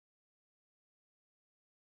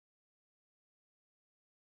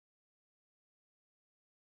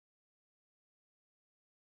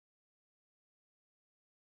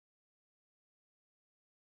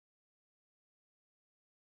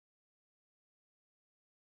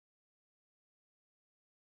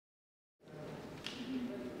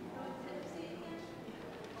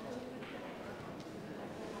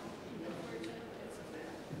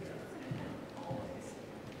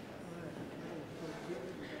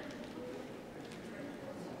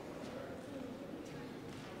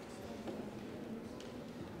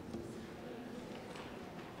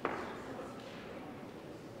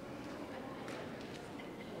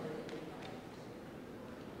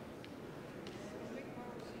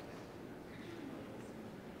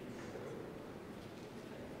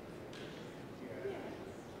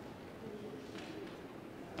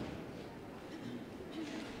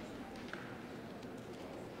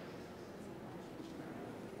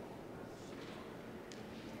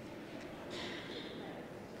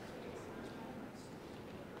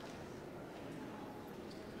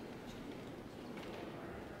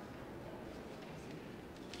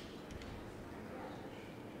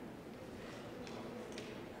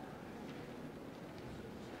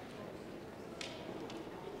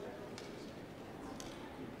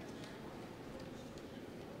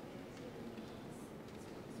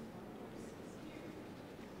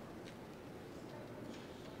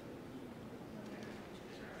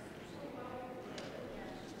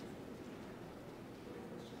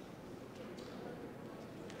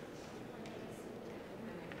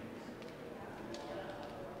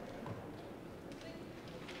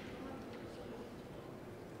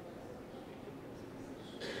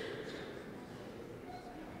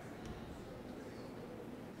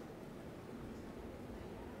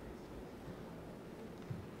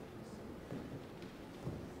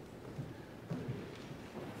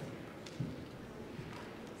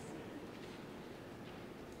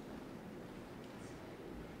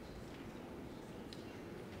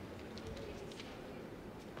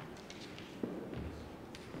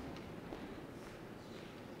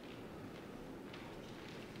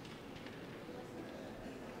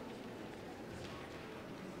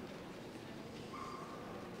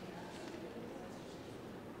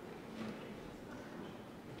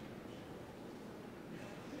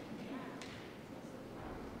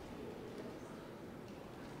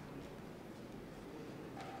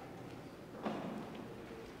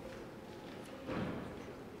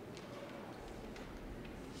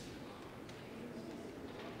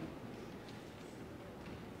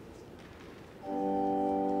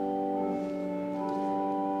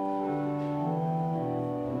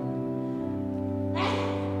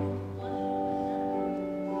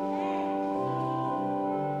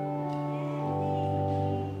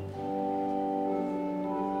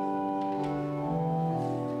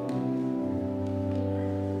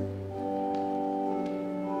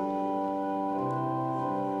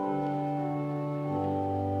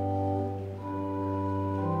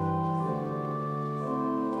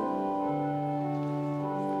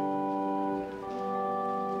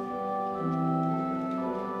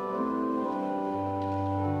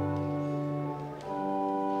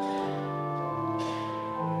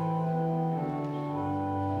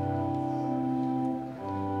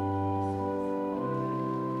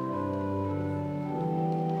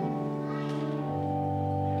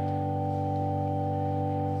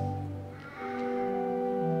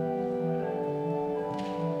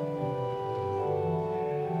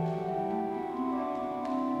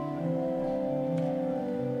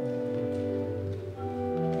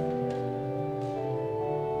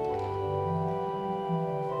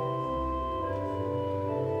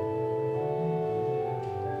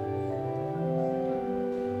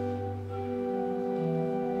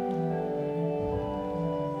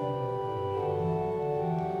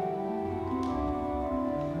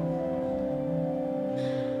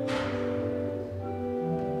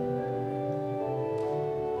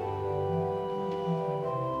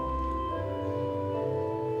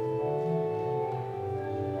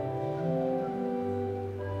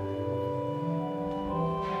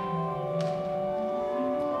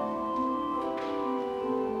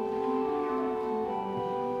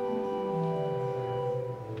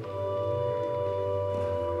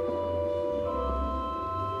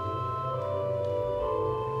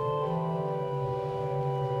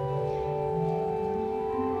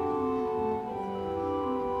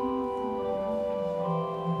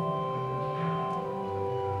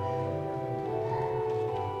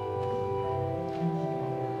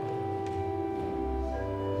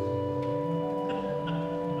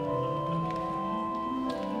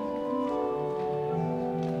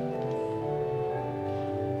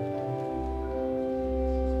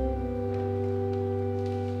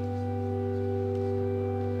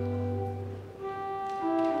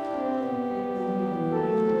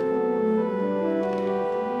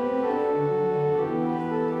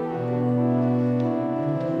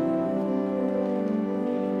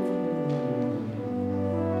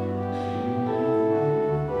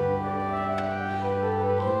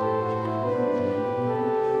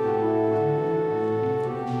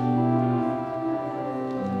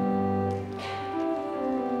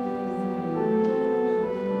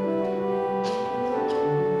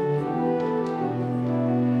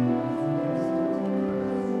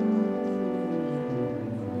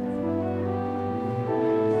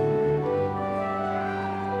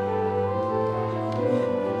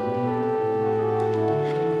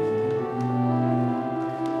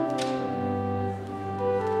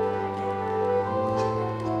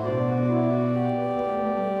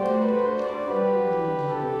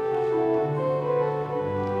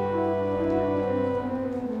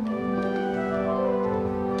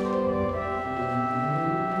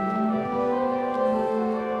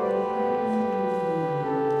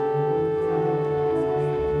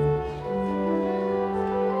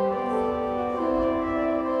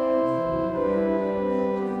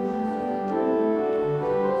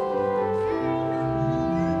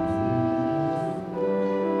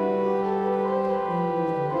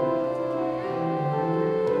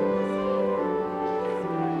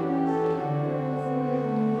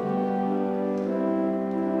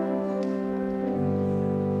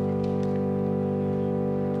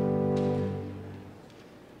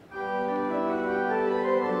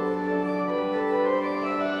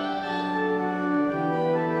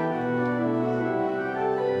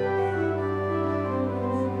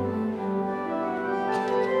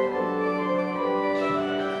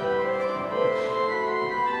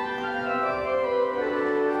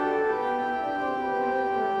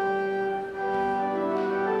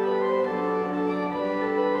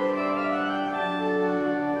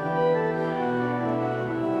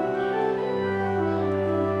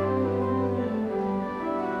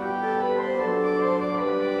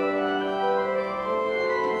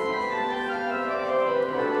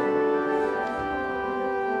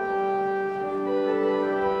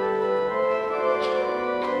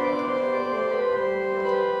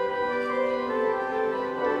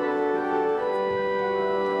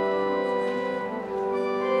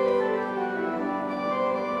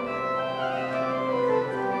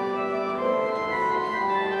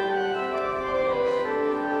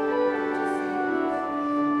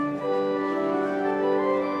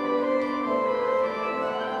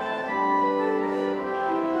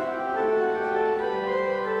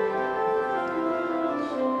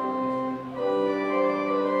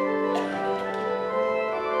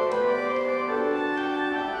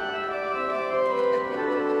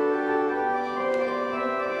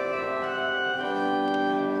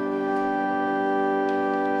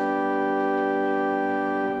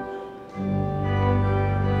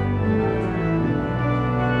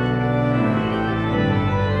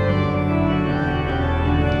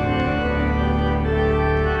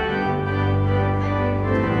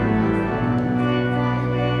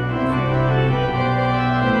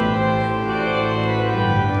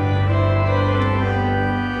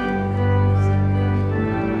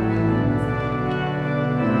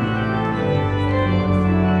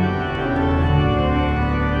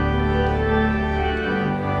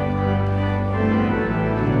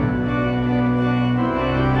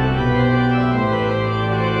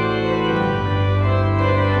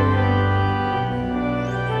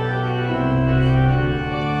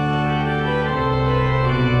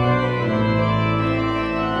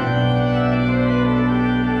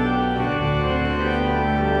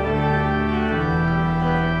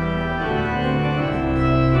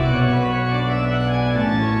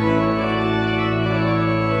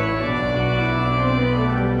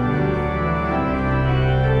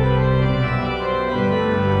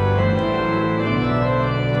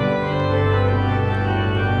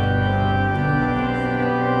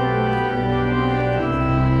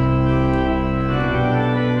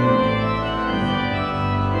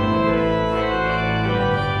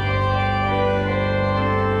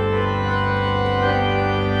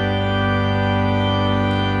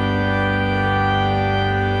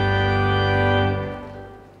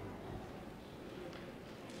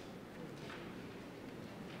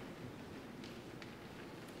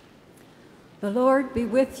The Lord be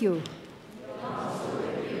with you.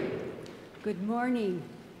 Good morning,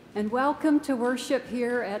 and welcome to worship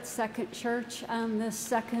here at Second Church on this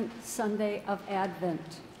second Sunday of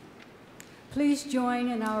Advent. Please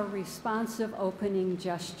join in our responsive opening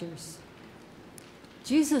gestures.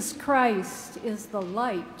 Jesus Christ is the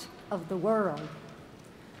light of the world,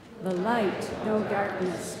 the light no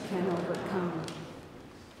darkness can overcome.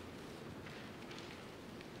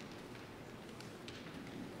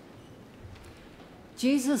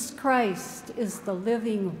 Jesus Christ is the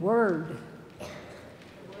living Word,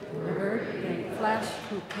 the Word made flesh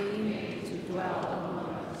who came to dwell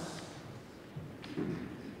among us.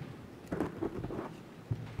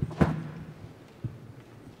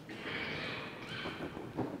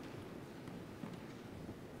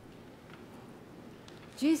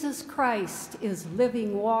 Jesus Christ is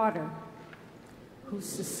living water, who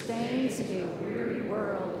sustains a weary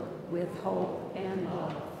world with hope and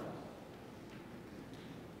love.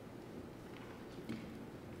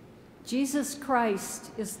 Jesus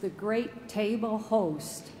Christ is the great table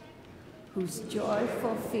host, whose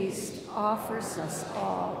joyful feast offers us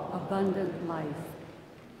all abundant life.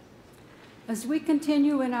 As we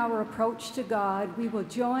continue in our approach to God, we will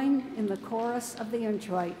join in the chorus of the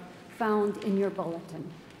introit found in your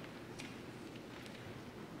bulletin.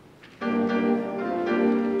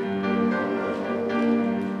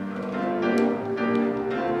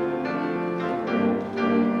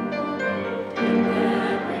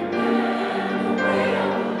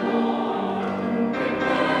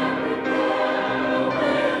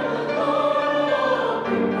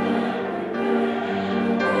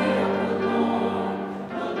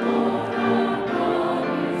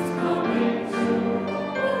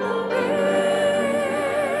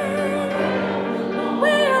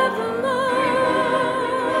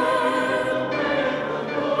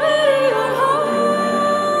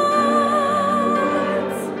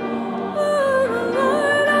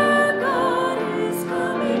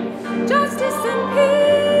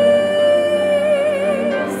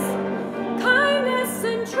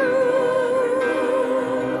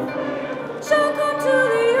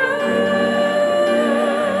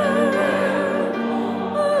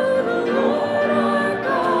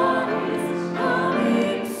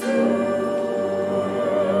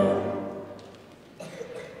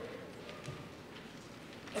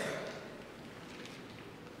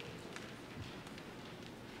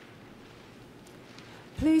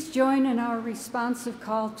 Please join in our responsive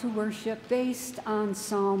call to worship based on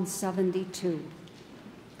Psalm 72.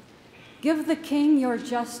 Give the king your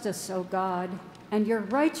justice, O God, and your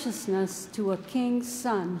righteousness to a king's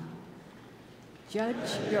son. Judge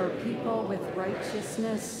your people with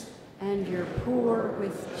righteousness and your poor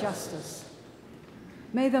with justice.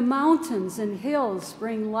 May the mountains and hills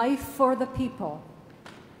bring life for the people.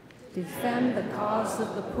 Defend the cause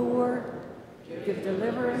of the poor, give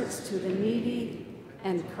deliverance to the needy,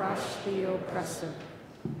 and crush the oppressor.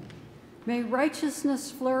 May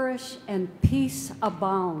righteousness flourish and peace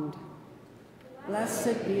abound.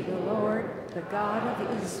 Blessed be the Lord, the God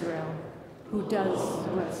of Israel, who does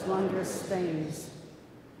wondrous things.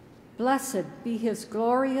 Blessed be his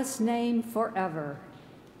glorious name forever.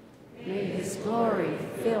 May his glory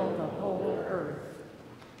fill the whole earth.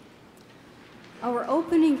 Our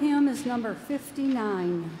opening hymn is number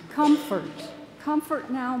 59, Comfort, Comfort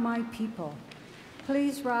Now My People.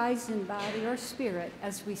 Please rise in body or spirit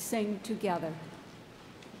as we sing together.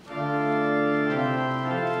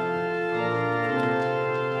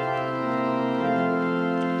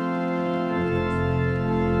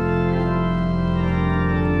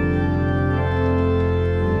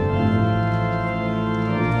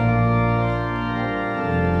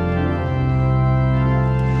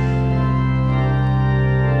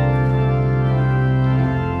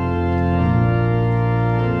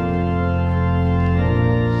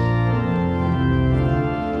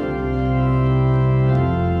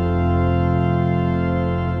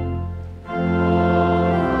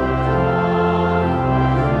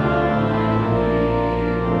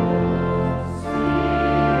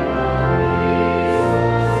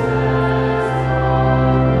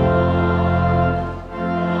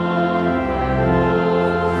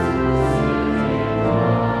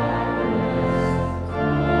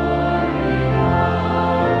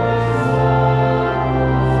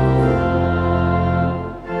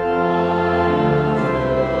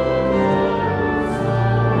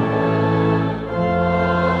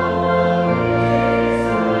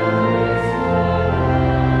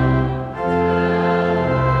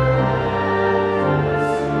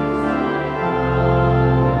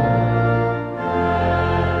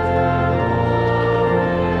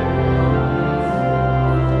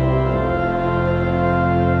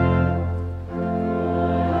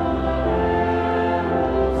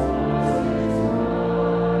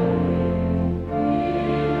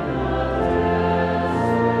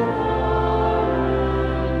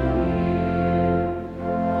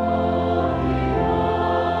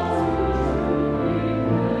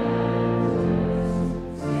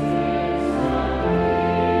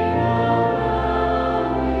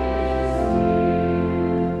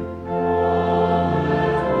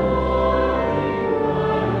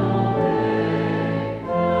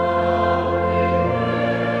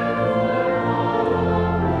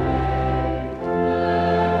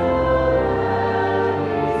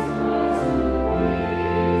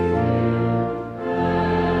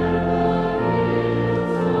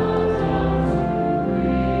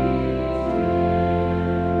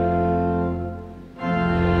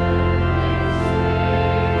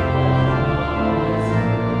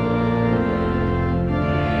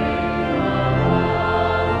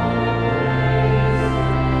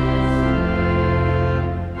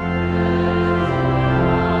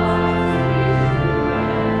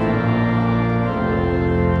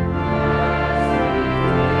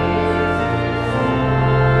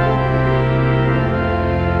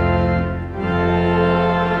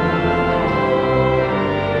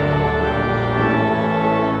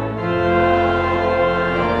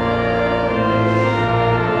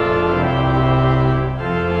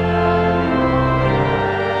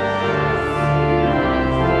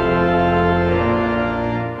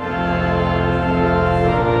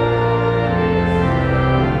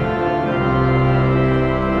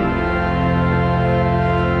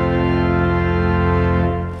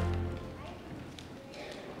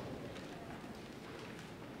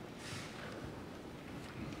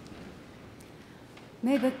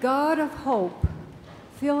 May the God of hope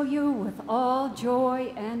fill you with all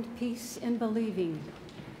joy and peace in believing,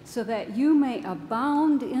 so that you may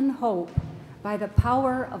abound in hope by the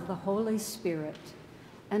power of the Holy Spirit.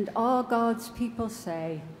 And all God's people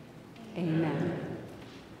say, Amen.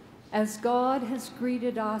 As God has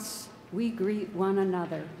greeted us, we greet one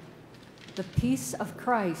another. The peace of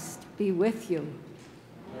Christ be with you.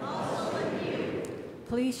 And also with you.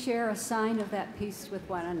 Please share a sign of that peace with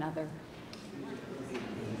one another.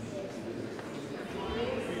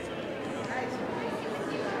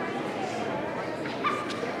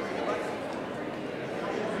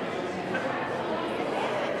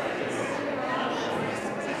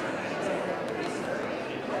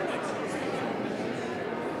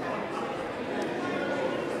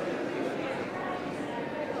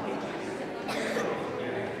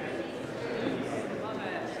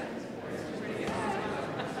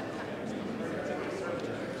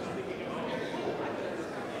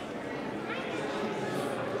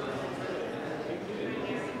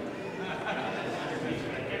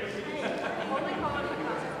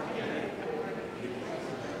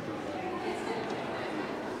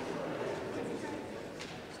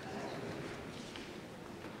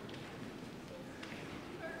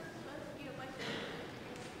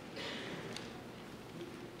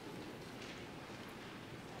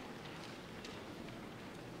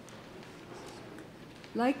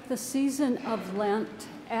 Like the season of Lent,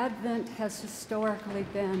 Advent has historically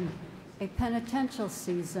been a penitential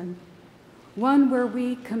season, one where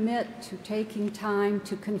we commit to taking time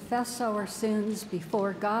to confess our sins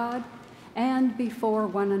before God and before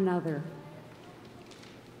one another,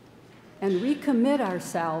 and recommit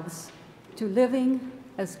ourselves to living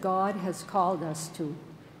as God has called us to.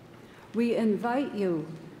 We invite you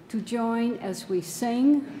to join as we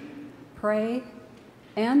sing, pray,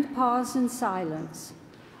 and pause in silence,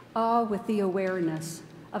 all with the awareness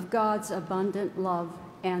of God's abundant love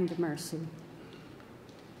and mercy.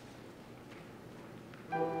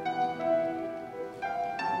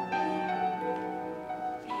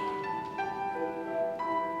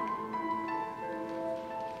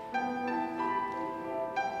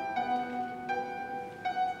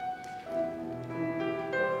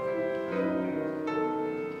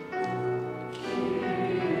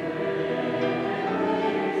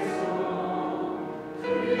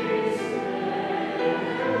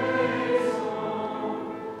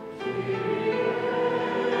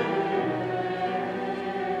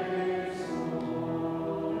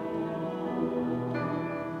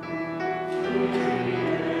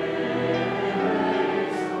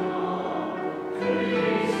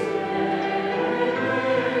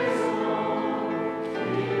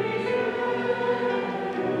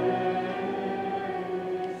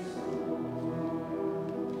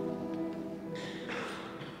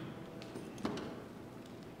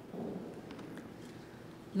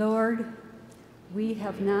 Lord, we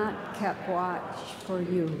have not kept watch for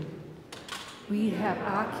you. We have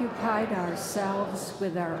occupied ourselves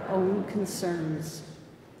with our own concerns.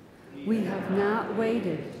 We have not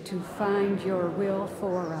waited to find your will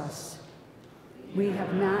for us. We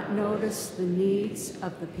have not noticed the needs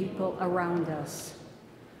of the people around us.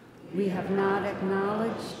 We have not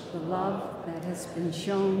acknowledged the love that has been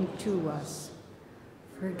shown to us.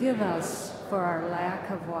 Forgive us for our lack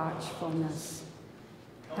of watchfulness.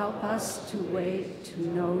 Help us to wait to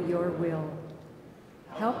know your will.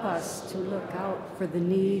 Help us to look out for the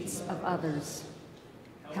needs of others.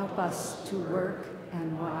 Help us to work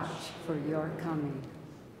and watch for your coming.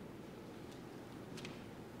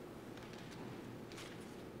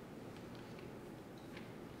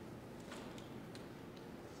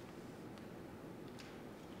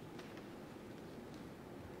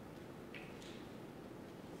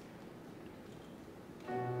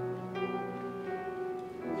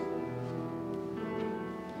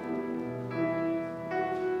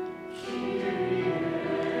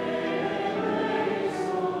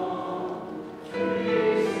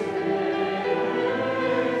 Amen.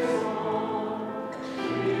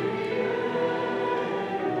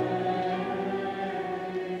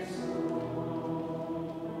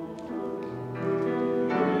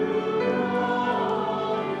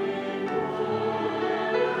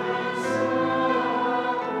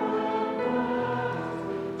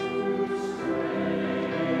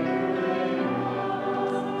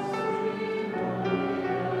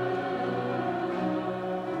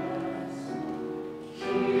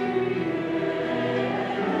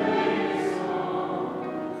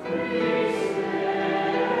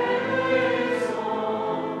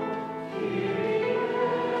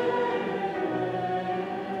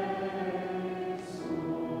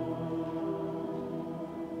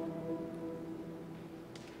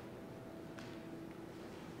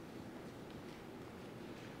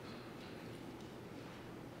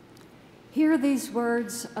 Hear these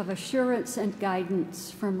words of assurance and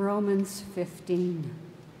guidance from Romans 15.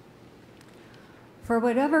 For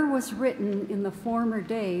whatever was written in the former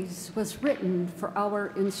days was written for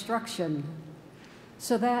our instruction,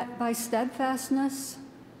 so that by steadfastness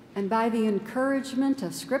and by the encouragement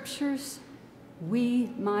of Scriptures,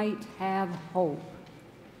 we might have hope.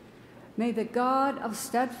 May the God of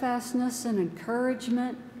steadfastness and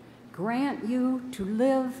encouragement grant you to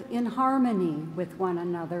live in harmony with one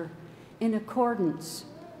another in accordance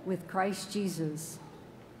with Christ Jesus,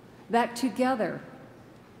 that together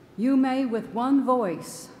you may with one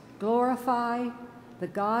voice glorify the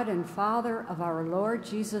God and Father of our Lord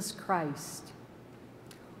Jesus Christ.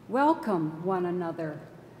 Welcome one another,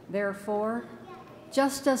 therefore,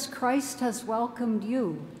 just as Christ has welcomed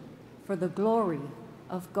you for the glory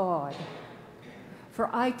of God. For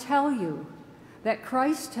I tell you that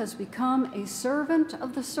Christ has become a servant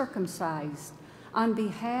of the circumcised on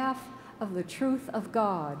behalf of the truth of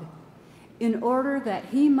God, in order that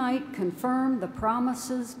he might confirm the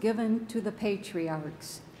promises given to the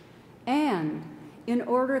patriarchs, and in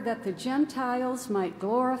order that the Gentiles might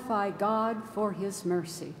glorify God for his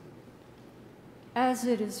mercy. As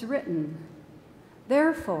it is written,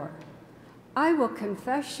 therefore, I will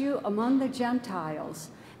confess you among the Gentiles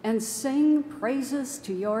and sing praises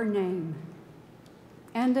to your name.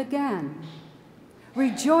 And again,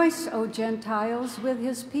 rejoice, O Gentiles, with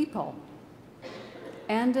his people.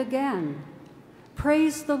 And again,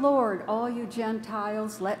 praise the Lord, all you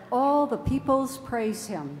Gentiles, let all the peoples praise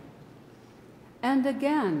him. And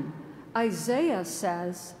again, Isaiah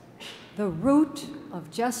says, the root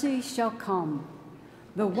of Jesse shall come,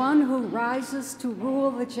 the one who rises to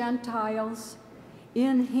rule the Gentiles.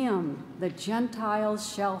 In him the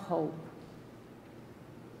Gentiles shall hope.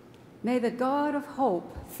 May the God of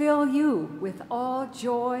hope fill you with all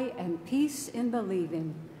joy and peace in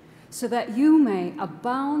believing, so that you may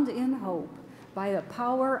abound in hope by the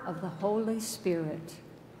power of the Holy Spirit.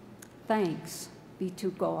 Thanks be to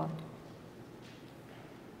God.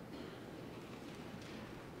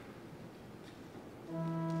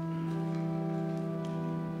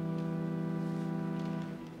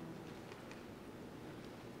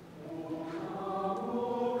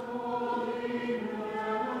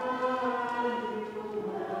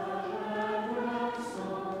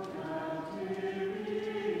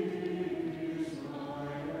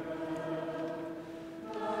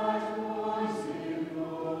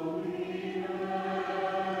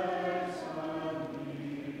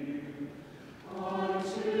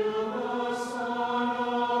 Until the Son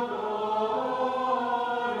of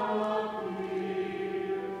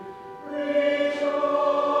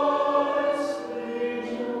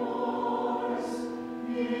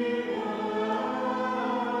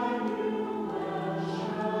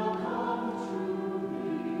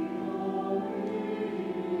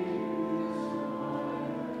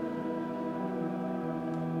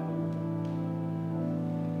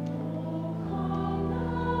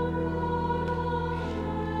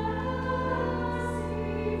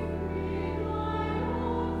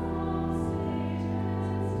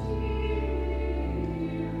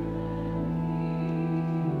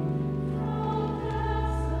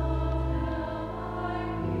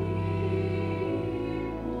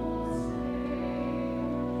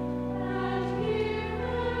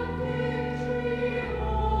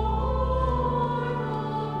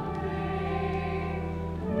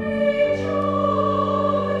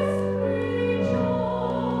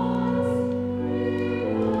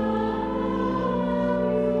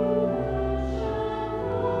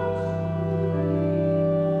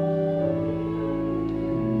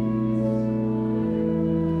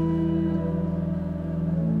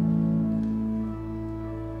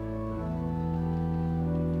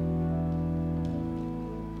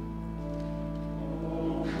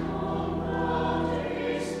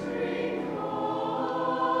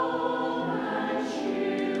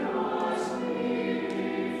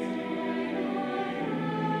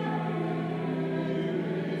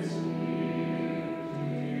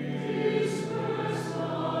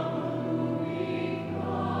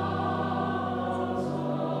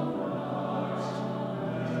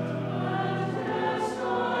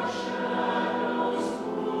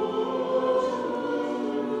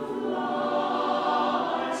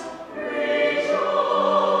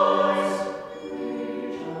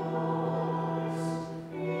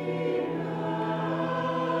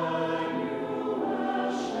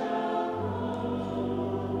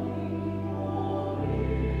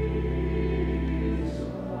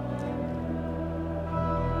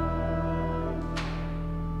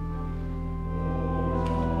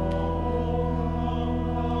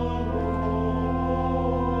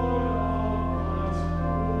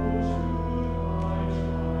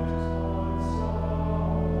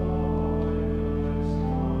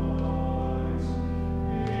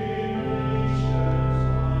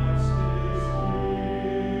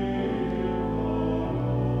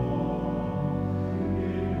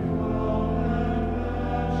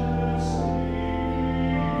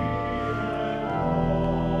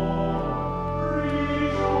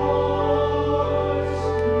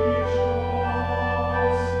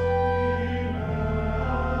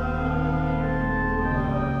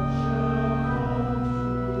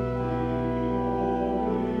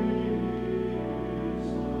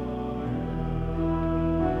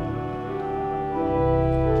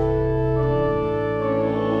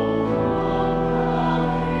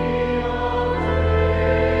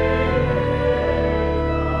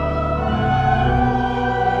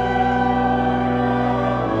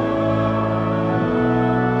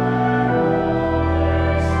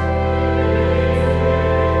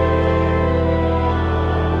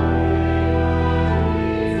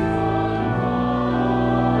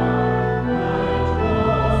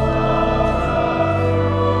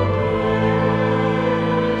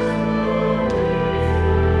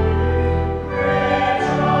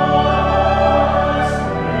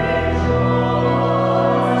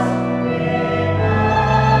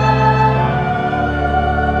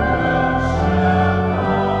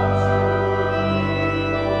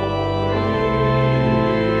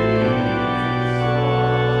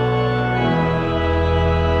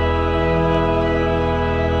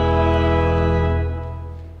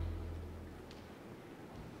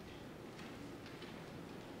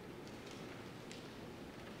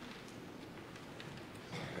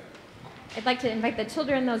I'd like to invite the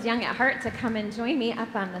children, those young at heart, to come and join me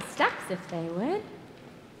up on the steps if they would.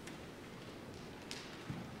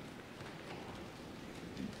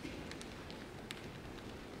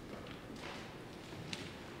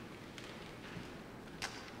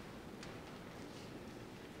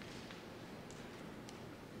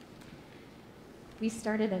 We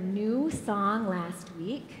started a new song last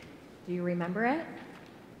week. Do you remember it?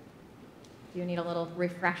 Do you need a little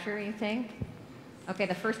refresher, you think? Okay,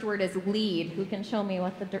 the first word is lead. Who can show me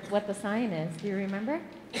what the sign is? Do you remember?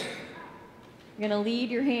 You're going to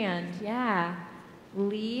lead your hand. Yeah.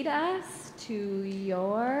 Lead us to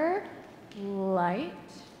your light.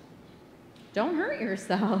 Don't hurt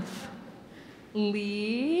yourself.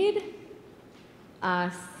 Lead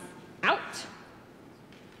us out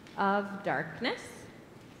of darkness.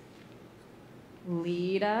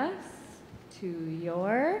 Lead us to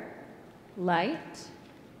your light.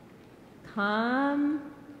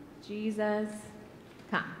 Come, Jesus,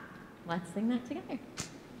 come. Let's sing that together.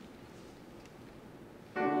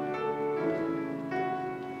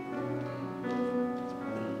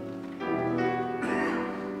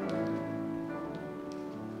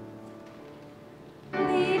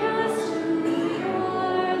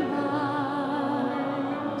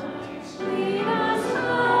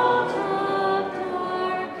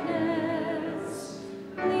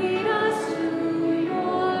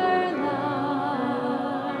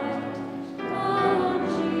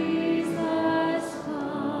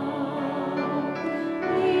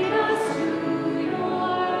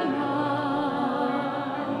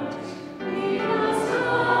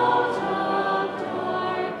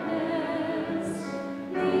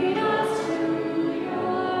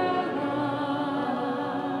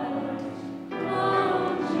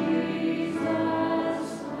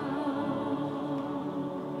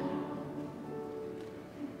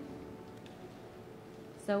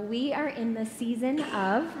 So we are in the season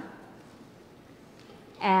of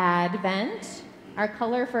Advent. Our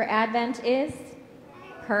color for Advent is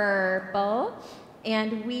purple.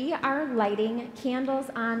 And we are lighting candles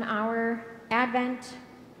on our Advent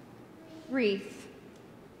wreath.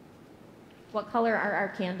 What color are our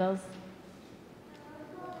candles?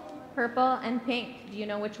 Purple and pink. Do you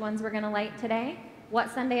know which ones we're going to light today? What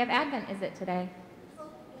Sunday of Advent is it today?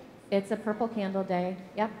 It's a purple candle day.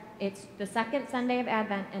 Yep. It's the second Sunday of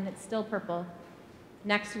Advent, and it's still purple.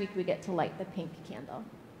 Next week, we get to light the pink candle.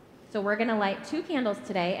 So we're going to light 2 candles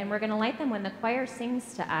today, and we're going to light them when the choir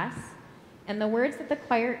sings to us. And the words that the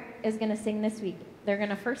choir is going to sing this week, they're going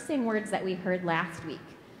to first sing words that we heard last week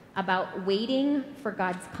about waiting for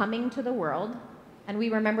God's coming to the world. And we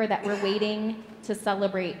remember that we're waiting to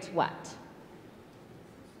celebrate what?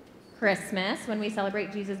 Christmas, when we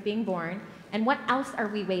celebrate Jesus being born. And what else are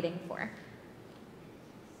we waiting for?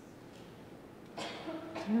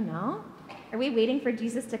 I don't know. Are we waiting for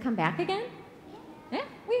Jesus to come back again? Yeah,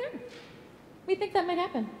 we are. We think that might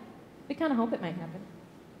happen. We kind of hope it might happen.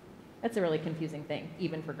 That's a really confusing thing,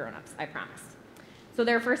 even for grown-ups, I promise. So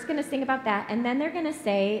they're first going to sing about that, and then they're going to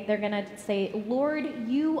say, Lord,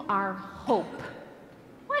 you are hope.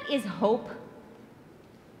 What is hope?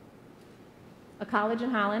 A college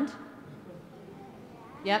in Holland?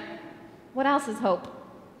 Yep. What else is hope?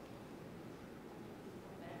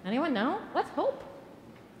 Anyone know? What's hope?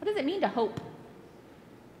 What does it mean to hope?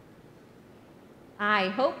 I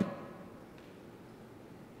hope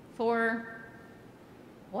for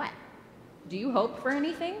what? Do you hope for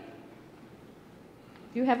anything?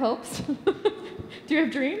 Do you have hopes? Do you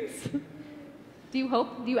have dreams? Do you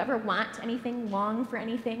hope? Do you ever want anything, long for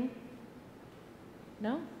anything?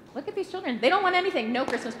 No? Look at these children. They don't want anything. No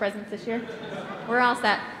Christmas presents this year. We're all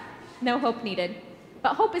set. No hope needed.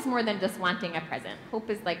 But hope is more than just wanting a present. Hope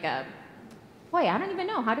is like I don't even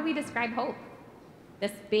know. How do we describe hope?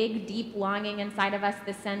 This big, deep longing inside of us,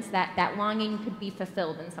 this sense that that longing could be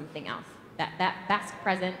fulfilled in something else. That best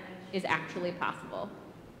present is actually possible.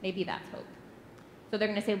 Maybe that's hope. So they're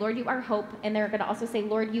going to say, Lord, you are hope. And they're going to also say,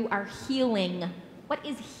 Lord, you are healing. What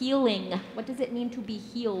is healing? What does it mean to be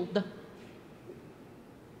healed?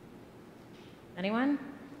 Anyone?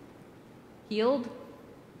 Healed?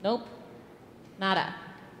 Nope. Nada.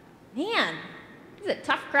 Man, this is a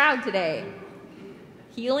tough crowd today.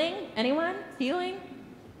 Healing? Anyone? Healing?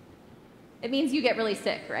 It means you get really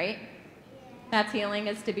sick, right? That's healing,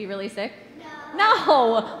 is to be really sick?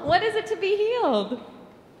 No. What is it to be healed?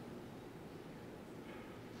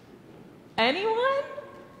 Anyone?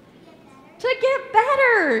 To get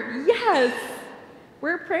better. Yes.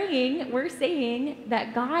 We're praying, we're saying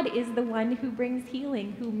that God is the one who brings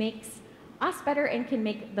healing, who makes us better and can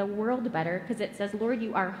make the world better, because it says, Lord,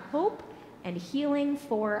 you are hope and healing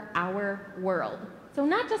for our world. So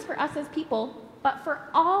not just for us as people, but for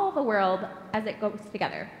all the world as it goes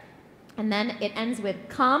together. And then it ends with,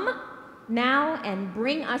 come now and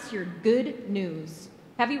bring us your good news.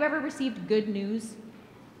 Have you ever received good news?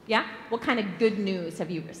 Yeah? What kind of good news have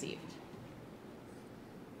you received?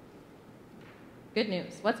 Good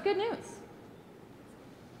news. What's good news?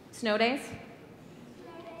 Snow days?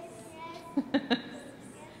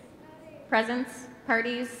 Presents?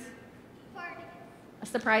 Parties? A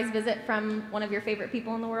surprise visit from one of your favorite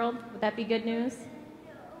people in the world? Would that be good news?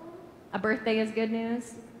 A birthday is good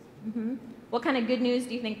news? Mm-hmm. What kind of good news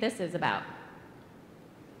do you think this is about?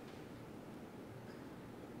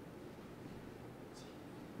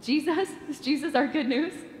 Jesus? Is Jesus our good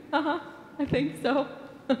news? I think so.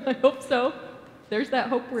 I hope so. There's that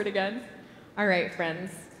hope word again. All right,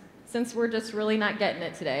 friends. Since we're just really not getting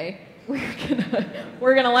it today,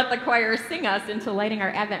 we're gonna let the choir sing us into lighting our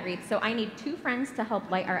Advent wreath. So I need 2 friends to help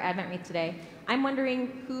light our Advent wreath today. I'm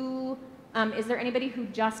wondering who, is there anybody who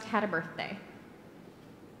just had a birthday?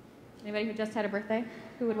 Anybody who just had a birthday?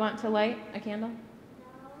 Who would want to light a candle? No.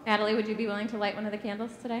 Natalie, would you be willing to light one of the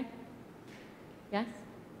candles today? Yes?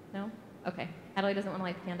 No? Okay. Natalie doesn't want to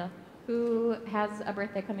light the candle. Who has a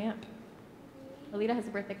birthday coming up? Alita has a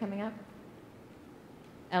birthday coming up.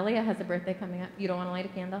 Elia has a birthday coming up. You don't want to light a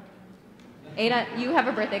candle? Ada, you have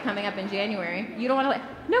a birthday coming up in January. You don't want to light...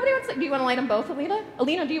 Nobody wants to... Do you want to light them both, Alita?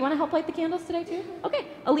 Alina, do you want to help light the candles today, too? Okay.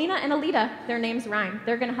 Alina and Alita, their names rhyme.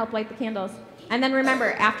 They're going to help light the candles. And then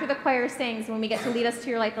remember, after the choir sings, when we get to lead us to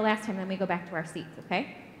your light the last time, then we go back to our seats,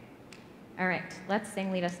 okay? All right. Let's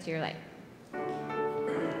sing Lead Us to Your Light.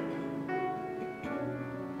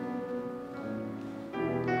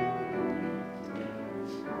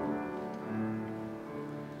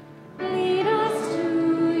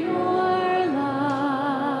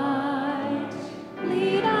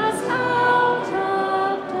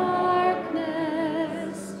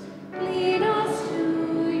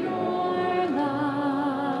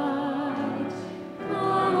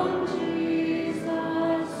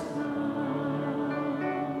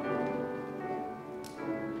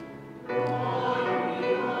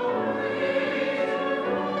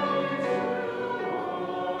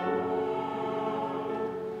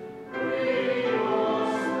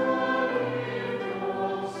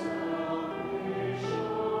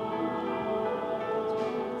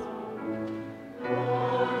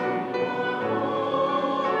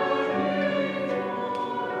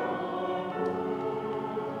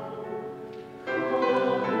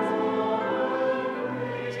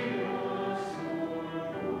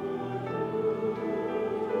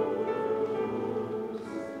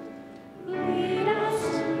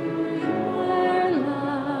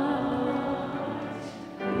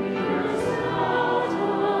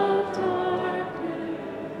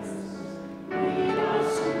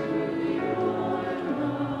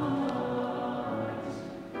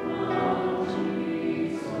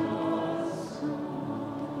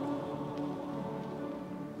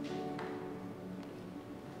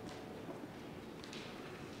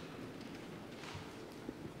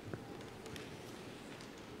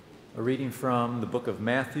 A reading from the book of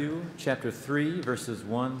Matthew, chapter 3, verses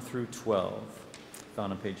 1 through 12,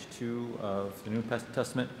 found on page 2 of the New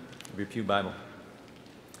Testament of your Pew Bible.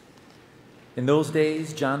 In those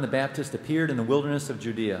days, John the Baptist appeared in the wilderness of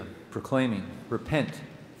Judea, proclaiming, "Repent,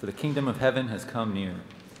 for the kingdom of heaven has come near."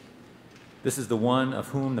 This is the one of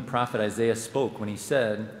whom the prophet Isaiah spoke when he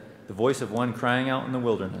said, "The voice of one crying out in the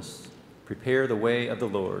wilderness, prepare the way of the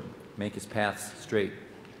Lord, make his paths straight."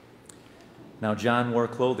 Now John wore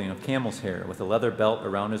clothing of camel's hair with a leather belt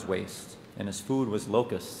around his waist, and his food was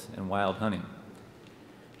locusts and wild honey.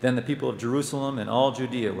 Then the people of Jerusalem and all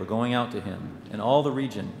Judea were going out to him, and all the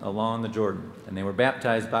region along the Jordan, and they were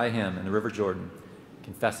baptized by him in the river Jordan,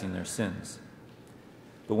 confessing their sins.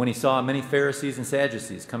 But when he saw many Pharisees and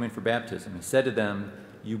Sadducees coming for baptism, he said to them,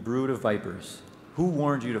 "You brood of vipers, who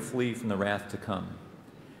warned you to flee from the wrath to come?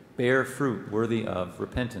 Bear fruit worthy of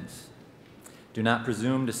repentance. Do not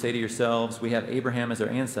presume to say to yourselves, 'We have Abraham as our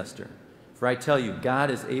ancestor.' For I tell you, God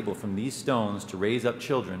is able from these stones to raise up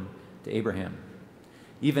children to Abraham.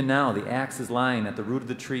 Even now the axe is lying at the root of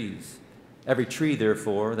the trees. Every tree,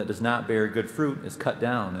 therefore, that does not bear good fruit is cut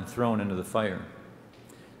down and thrown into the fire.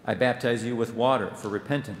 I baptize you with water for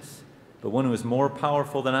repentance, but one who is more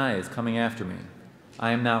powerful than I is coming after me.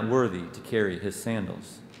 I am not worthy to carry his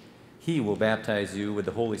sandals. He will baptize you with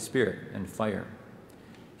the Holy Spirit and fire.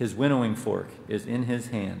 His winnowing fork is in his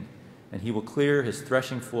hand, and he will clear his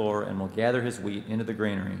threshing floor and will gather his wheat into the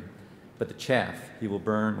granary, but the chaff he will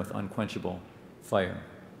burn with unquenchable fire."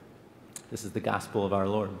 This is the gospel of our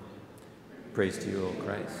Lord. Praise to you, O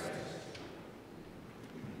Christ.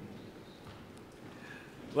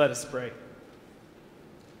 Let us pray.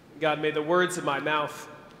 God, may the words of my mouth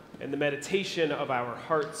and the meditation of our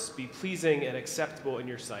hearts be pleasing and acceptable in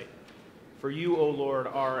your sight. For you, O Lord,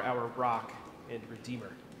 are our rock and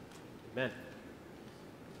redeemer. Amen.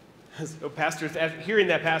 So, Pastor, hearing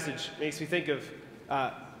that passage makes me think of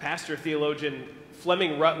pastor theologian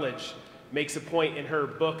Fleming Rutledge makes a point in her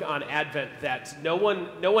book on Advent that no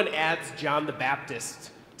one adds John the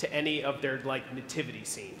Baptist to any of their nativity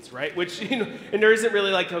scenes, right? Which, and there isn't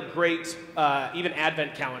really a great, even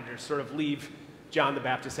Advent calendars sort of leave John the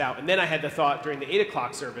Baptist out. And then I had the thought during the 8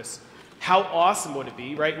 o'clock service, how awesome would it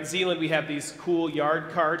be, right? In Zealand, we have these cool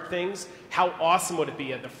yard card things. How awesome would it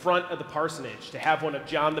be at the front of the parsonage to have one of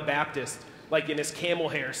John the Baptist, in his camel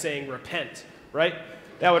hair saying, repent, right?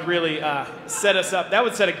 That would really set us up. That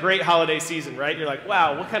would set a great holiday season, right? You're like,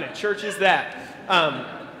 wow, what kind of church is that?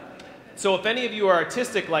 So if any of you are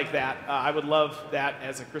artistic like that, I would love that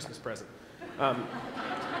as a Christmas present.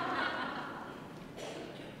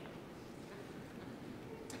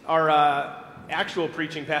 Our actual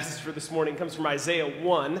preaching passage for this morning comes from Isaiah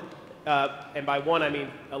 1, and by 1 I mean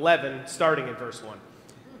 11, starting in verse 1.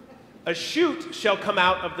 A shoot shall come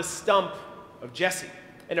out of the stump of Jesse,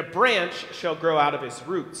 and a branch shall grow out of his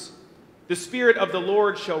roots. The Spirit of the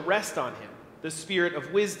Lord shall rest on him, the Spirit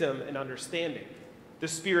of wisdom and understanding, the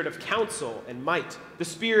Spirit of counsel and might, the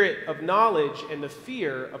Spirit of knowledge and the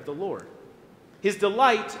fear of the Lord. His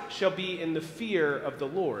delight shall be in the fear of the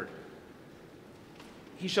Lord.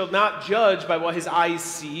 He shall not judge by what his eyes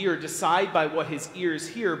see or decide by what his ears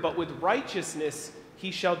hear, but with righteousness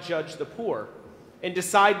he shall judge the poor and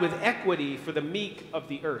decide with equity for the meek of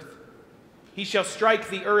the earth. He shall strike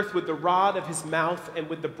the earth with the rod of his mouth, and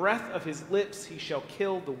with the breath of his lips he shall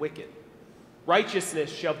kill the wicked.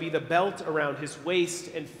 Righteousness shall be the belt around his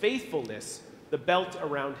waist, and faithfulness the belt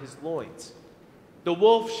around his loins. The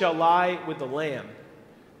wolf shall lie with the lamb.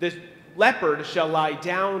 The leopard shall lie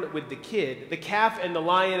down with the kid. The calf and the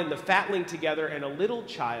lion and the fatling together, and a little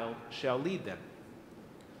child shall lead them.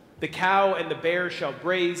 The cow and the bear shall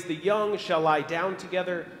graze. The young shall lie down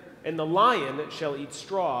together, and the lion shall eat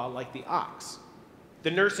straw like the ox.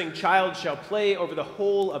 The nursing child shall play over the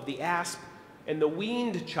hole of the asp, and the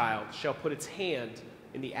weaned child shall put its hand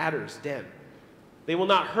in the adder's den. They will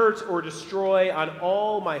not hurt or destroy on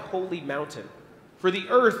all my holy mountain, for the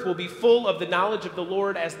earth will be full of the knowledge of the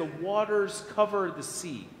Lord as the waters cover the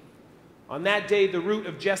sea. On that day the root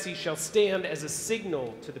of Jesse shall stand as a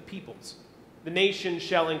signal to the peoples. The nations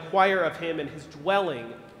shall inquire of him, and his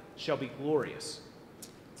dwelling shall be glorious.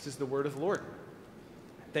 This is the word of the Lord.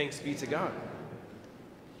 Thanks be to God.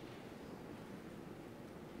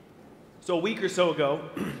 So a week or so ago,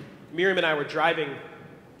 Miriam and I were driving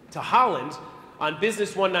to Holland on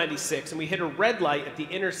Business 196, and we hit a red light at the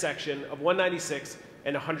intersection of 196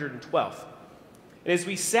 and 112th. And as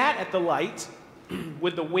we sat at the light,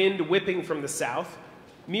 with the wind whipping from the south,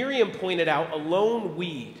 Miriam pointed out a lone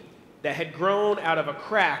weed that had grown out of a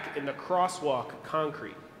crack in the crosswalk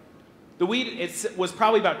concrete. The weed was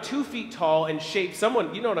probably about 2 feet tall and shaped,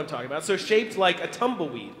 you know what I'm talking about, so shaped like a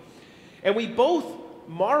tumbleweed. And we both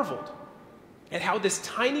marveled at how this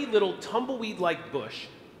tiny little tumbleweed-like bush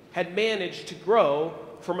had managed to grow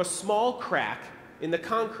from a small crack in the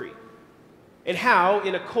concrete, and how,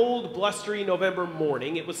 in a cold, blustery November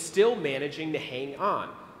morning, it was still managing to hang on,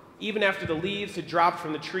 even after the leaves had dropped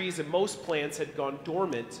from the trees and most plants had gone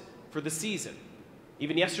dormant for the season.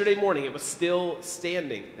 Even yesterday morning, it was still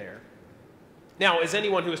standing there. Now, as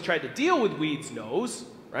anyone who has tried to deal with weeds knows,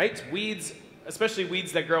 right? Weeds, especially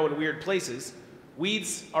weeds that grow in weird places,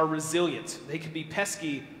 weeds are resilient. They can be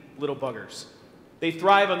pesky little buggers. They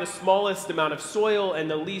thrive on the smallest amount of soil and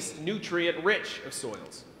the least nutrient-rich of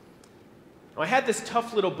soils. Now, I had this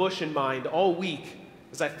tough little bush in mind all week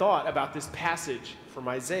as I thought about this passage from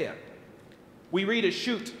Isaiah. We read, a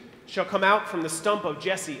shoot shall come out from the stump of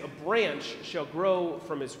Jesse, a branch shall grow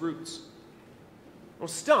from his roots. Well,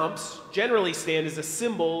 stumps generally stand as a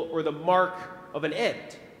symbol or the mark of an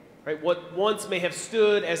end. Right? What once may have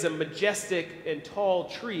stood as a majestic and tall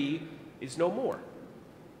tree is no more.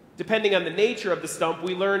 Depending on the nature of the stump,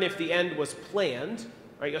 we learn if the end was planned,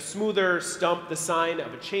 right? A smoother stump, the sign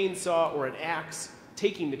of a chainsaw or an axe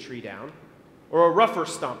taking the tree down, or a rougher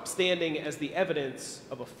stump standing as the evidence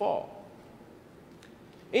of a fall.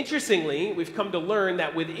 Interestingly, we've come to learn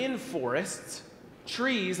that within forests,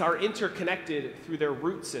 trees are interconnected through their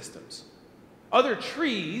root systems. Other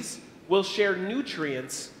trees will share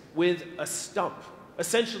nutrients with a stump,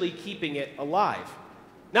 essentially keeping it alive.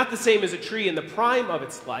 Not the same as a tree in the prime of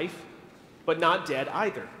its life, but not dead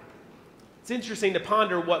either. It's interesting to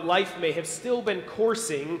ponder what life may have still been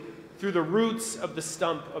coursing through the roots of the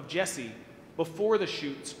stump of Jesse before the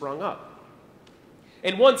shoot sprung up.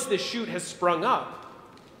 And once the shoot has sprung up,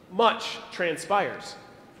 much transpires.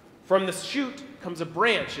 From the shoot comes a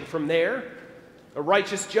branch, and from there, a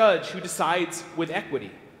righteous judge who decides with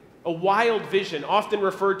equity. A wild vision, often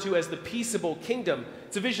referred to as the peaceable kingdom.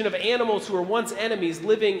 It's a vision of animals who were once enemies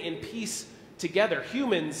living in peace together,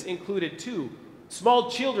 humans included too.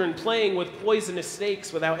 Small children playing with poisonous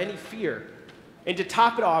snakes without any fear. And to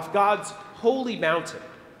top it off, God's holy mountain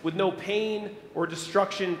with no pain or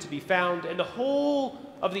destruction to be found, and the whole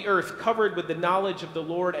of the earth covered with the knowledge of the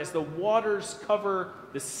Lord as the waters cover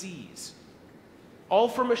the seas. All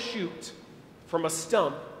from a shoot, from a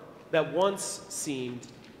stump that once seemed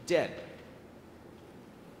dead.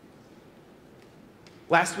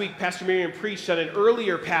 Last week, Pastor Miriam preached on an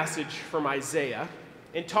earlier passage from Isaiah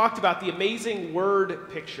and talked about the amazing word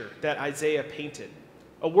picture that Isaiah painted.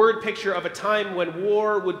 A word picture of a time when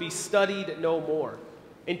war would be studied no more,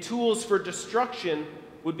 and tools for destruction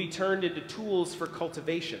would be turned into tools for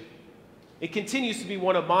cultivation. It continues to be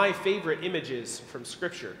one of my favorite images from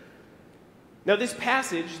Scripture. Now, this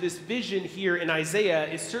passage, this vision here in Isaiah,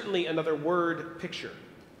 is certainly another word picture.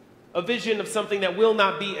 A vision of something that will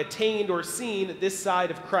not be attained or seen this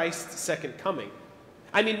side of Christ's second coming.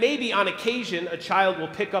 I mean, maybe on occasion a child will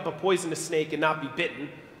pick up a poisonous snake and not be bitten,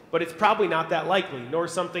 but it's probably not that likely, nor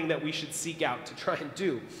something that we should seek out to try and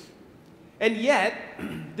do. And yet,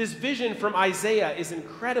 this vision from Isaiah is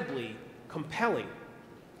incredibly compelling.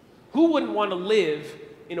 Who wouldn't want to live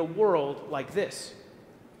in a world like this?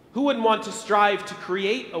 Who wouldn't want to strive to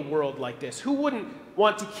create a world like this? Who wouldn't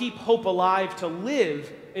want to keep hope alive to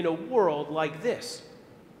live in a world like this?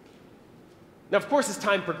 Now, of course, as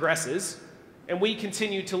time progresses, and we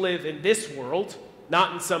continue to live in this world,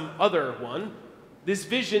 not in some other one, this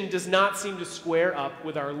vision does not seem to square up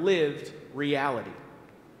with our lived reality.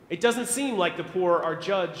 It doesn't seem like the poor are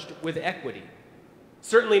judged with equity.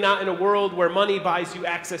 Certainly not in a world where money buys you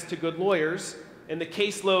access to good lawyers and the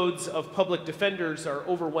caseloads of public defenders are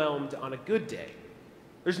overwhelmed on a good day.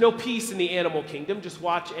 There's no peace in the animal kingdom, just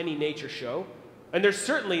watch any nature show. And there's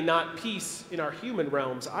certainly not peace in our human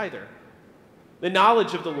realms either. The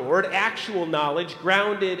knowledge of the Lord, actual knowledge,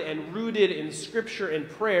 grounded and rooted in Scripture and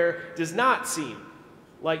prayer, does not seem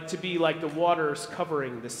to be like the waters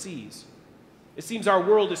covering the seas. It seems our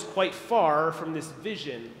world is quite far from this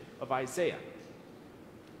vision of Isaiah.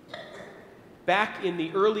 Back in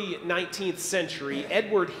the early 19th century,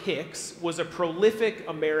 Edward Hicks was a prolific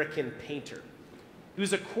American painter. He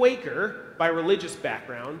was a Quaker by religious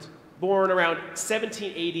background, born around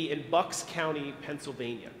 1780 in Bucks County,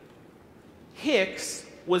 Pennsylvania. Hicks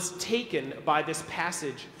was taken by this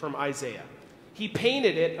passage from Isaiah. He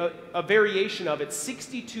painted it, a variation of it,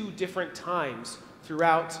 62 different times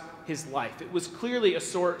throughout his life. It was clearly a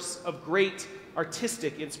source of great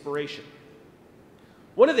artistic inspiration.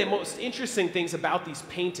 One of the most interesting things about these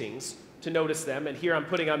paintings, to notice them, and here I'm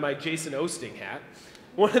putting on my Jason Osting hat,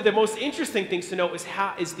 one of the most interesting things to note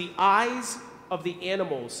is the eyes of the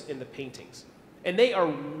animals in the paintings. And they are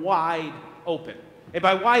wide open. And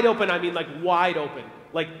by wide open, I mean like wide open,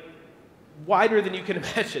 like wider than you can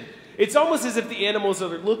imagine. It's almost as if the animals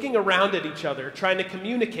are looking around at each other, trying to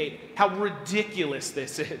communicate how ridiculous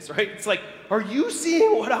this is, right? It's like, are you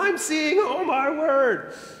seeing what I'm seeing? Oh my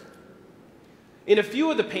word. In a few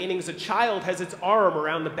of the paintings, a child has its arm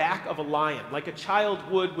around the back of a lion, like a child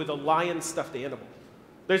would with a lion stuffed animal.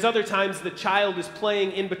 There's other times the child is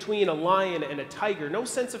playing in between a lion and a tiger. No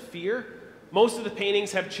sense of fear. Most of the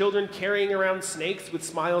paintings have children carrying around snakes with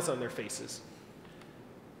smiles on their faces.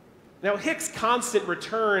 Now, Hicks' constant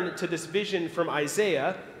return to this vision from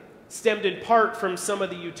Isaiah stemmed in part from some of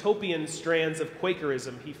the utopian strands of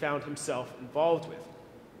Quakerism he found himself involved with.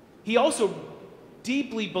 He also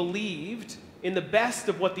deeply believed in the best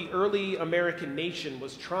of what the early American nation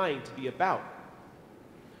was trying to be about.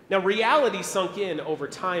 Now, reality sunk in over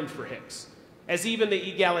time for Hicks, as even the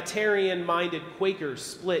egalitarian-minded Quakers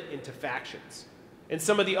split into factions, and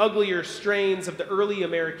some of the uglier strains of the early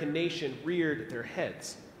American nation reared their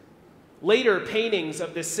heads. Later paintings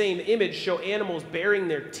of this same image show animals baring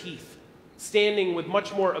their teeth, standing with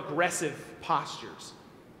much more aggressive postures.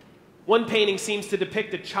 One painting seems to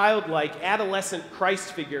depict a childlike, adolescent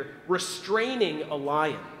Christ figure restraining a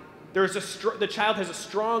lion. The child has a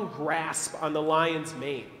strong grasp on the lion's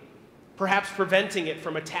mane, perhaps preventing it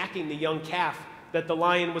from attacking the young calf that the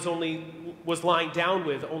lion was lying down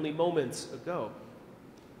with only moments ago.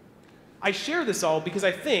 I share this all because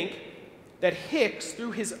I think that Hicks,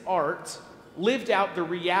 through his art, lived out the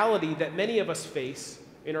reality that many of us face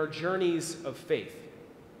in our journeys of faith.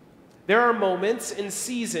 There are moments and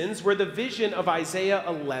seasons where the vision of Isaiah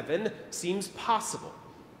 11 seems possible.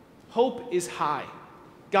 Hope is high.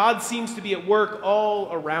 God seems to be at work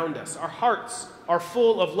all around us. Our hearts are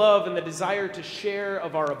full of love and the desire to share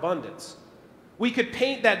of our abundance. We could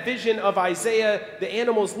paint that vision of Isaiah, the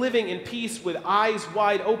animals living in peace with eyes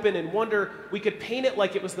wide open in wonder. We could paint it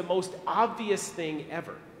like it was the most obvious thing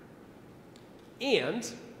ever. And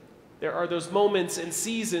there are those moments and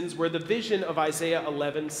seasons where the vision of Isaiah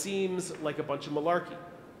 11 seems like a bunch of malarkey.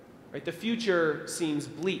 Right? The future seems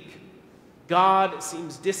bleak. God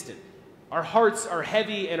seems distant. Our hearts are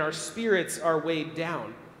heavy and our spirits are weighed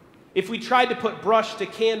down. If we tried to put brush to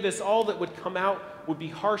canvas, all that would come out would be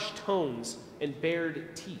harsh tones and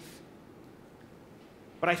bared teeth.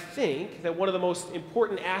 But I think that one of the most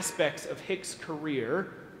important aspects of Hick's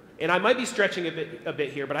career, and I might be stretching a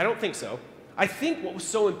bit here, but I don't think so. I think what was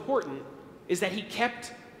so important is that he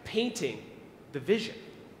kept painting the vision.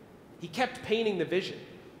 He kept painting the vision.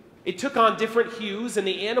 It took on different hues and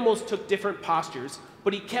the animals took different postures,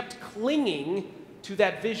 but he kept clinging to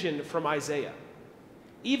that vision from Isaiah.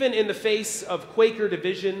 Even in the face of Quaker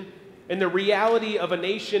division and the reality of a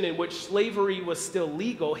nation in which slavery was still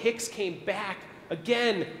legal, Hicks came back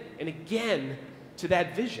again and again to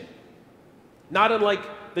that vision. Not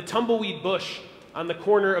unlike the tumbleweed bush on the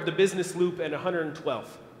corner of the business loop and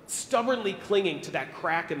 112th, stubbornly clinging to that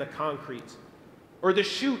crack in the concrete. Or the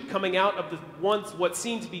shoot coming out of the once what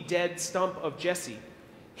seemed to be dead stump of Jesse.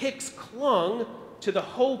 Hicks clung to the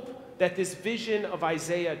hope that this vision of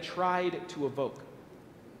Isaiah tried to evoke.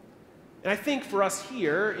 And I think for us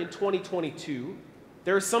here in 2022,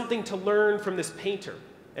 there is something to learn from this painter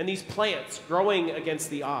and these plants growing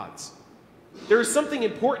against the odds. There is something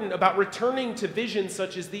important about returning to visions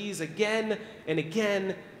such as these again and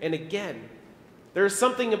again and again. There is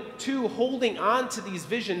something to holding on to these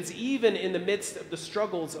visions even in the midst of the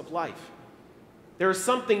struggles of life. There is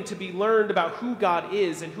something to be learned about who God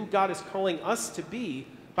is and who God is calling us to be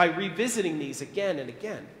by revisiting these again and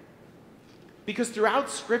again. Because throughout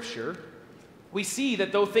Scripture, we see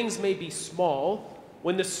that though things may be small,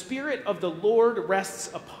 when the Spirit of the Lord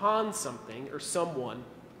rests upon something or someone,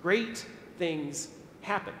 great things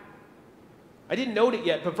happen. I didn't note it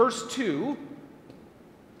yet, but verse 2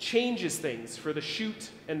 changes things for the shoot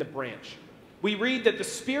and the branch. We read that the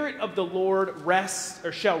Spirit of the Lord rests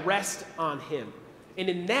or shall rest on him. And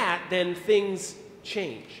in that, then things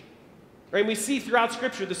change. Right? And we see throughout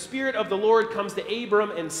Scripture, the Spirit of the Lord comes to Abram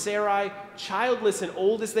and Sarai, childless and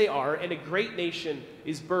old as they are, and a great nation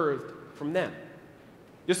is birthed from them.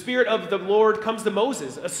 The Spirit of the Lord comes to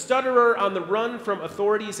Moses, a stutterer on the run from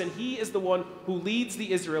authorities, and he is the one who leads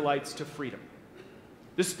the Israelites to freedom.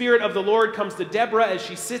 The Spirit of the Lord comes to Deborah as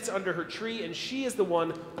she sits under her tree, and she is the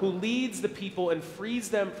one who leads the people and frees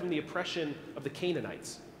them from the oppression of the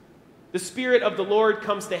Canaanites. The Spirit of the Lord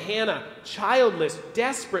comes to Hannah, childless,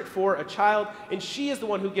 desperate for a child, and she is the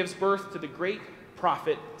one who gives birth to the great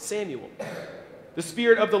prophet Samuel. The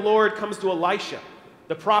Spirit of the Lord comes to Elisha,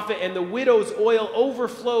 the prophet, and the widow's oil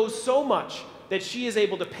overflows so much that she is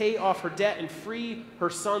able to pay off her debt and free her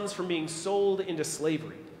sons from being sold into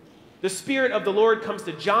slavery. The Spirit of the Lord comes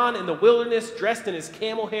to John in the wilderness, dressed in his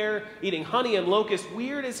camel hair, eating honey and locusts,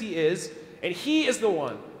 weird as he is, and he is the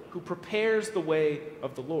one who prepares the way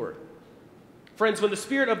of the Lord. Friends, when the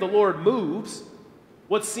Spirit of the Lord moves,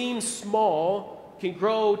 what seems small can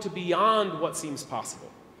grow to beyond what seems possible.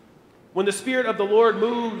 When the Spirit of the Lord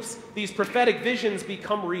moves, these prophetic visions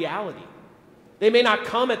become reality. They may not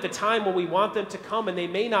come at the time when we want them to come, and they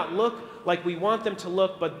may not look like we want them to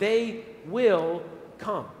look, but they will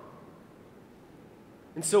come.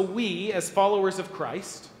 And so we, as followers of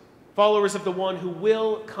Christ, followers of the one who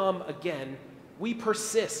will come again, we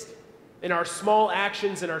persist in our small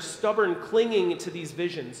actions and our stubborn clinging to these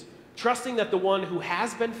visions, trusting that the one who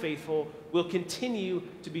has been faithful will continue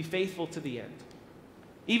to be faithful to the end.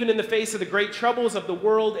 Even in the face of the great troubles of the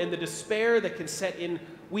world and the despair that can set in,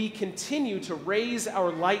 we continue to raise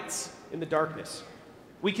our lights in the darkness.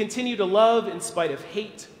 We continue to love in spite of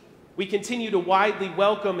hate. We continue to widely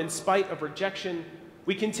welcome in spite of rejection.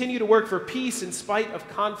 We continue to work for peace in spite of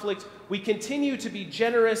conflict. We continue to be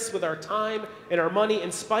generous with our time and our money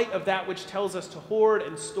in spite of that which tells us to hoard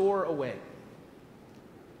and store away.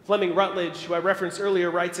 Fleming Rutledge, who I referenced earlier,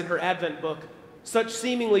 writes in her Advent book, "Such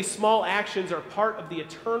seemingly small actions are part of the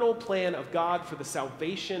eternal plan of God for the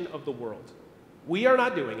salvation of the world. We are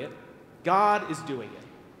not doing it. God is doing it.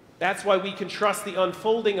 That's why we can trust the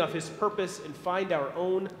unfolding of his purpose and find our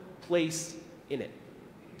own place in it."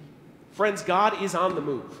 Friends, God is on the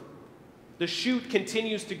move. The shoot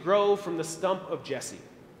continues to grow from the stump of Jesse.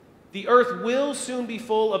 The earth will soon be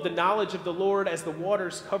full of the knowledge of the Lord as the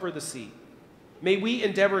waters cover the sea. May we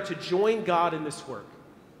endeavor to join God in this work,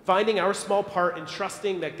 finding our small part and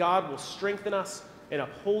trusting that God will strengthen us and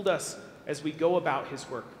uphold us as we go about his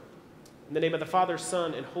work. In the name of the Father,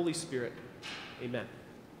 Son, and Holy Spirit, amen.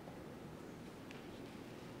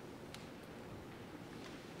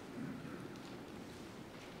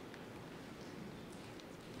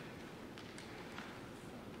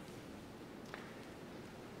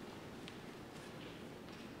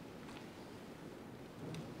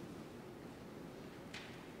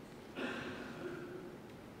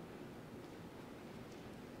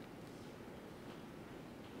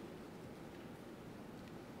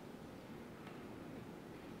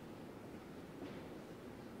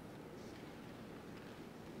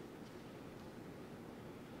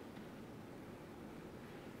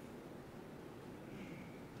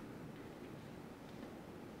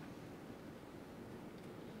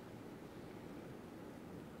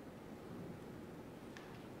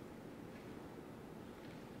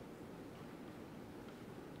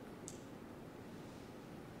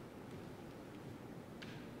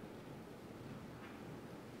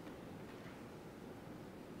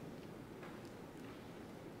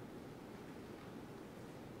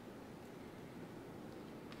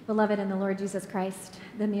 Beloved in the Lord Jesus Christ,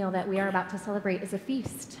 the meal that we are about to celebrate is a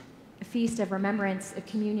feast of remembrance, of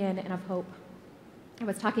communion, and of hope. I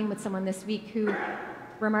was talking with someone this week who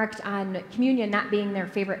remarked on communion not being their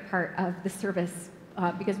favorite part of the service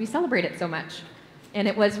because we celebrate it so much. And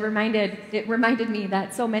it reminded me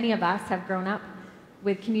that so many of us have grown up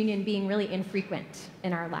with communion being really infrequent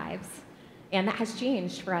in our lives. And that has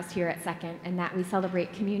changed for us here at Second, and that we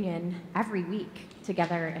celebrate communion every week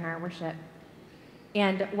together in our worship.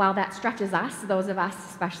 And while that stretches us, those of us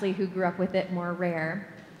especially who grew up with it more rare,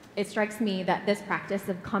 it strikes me that this practice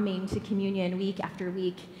of coming to communion week after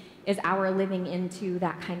week is our living into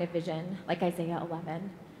that kind of vision, like Isaiah 11,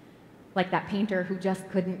 like that painter who just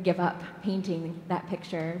couldn't give up painting that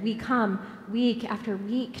picture. We come week after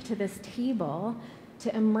week to this table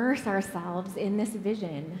to immerse ourselves in this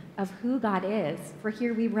vision of who God is, for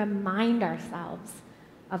here we remind ourselves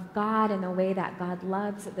of God and the way that God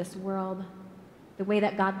loves this world, the way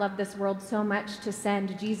that God loved this world so much to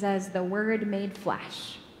send Jesus, the Word made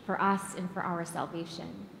flesh, for us and for our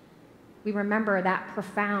salvation. We remember that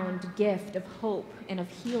profound gift of hope and of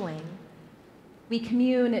healing. We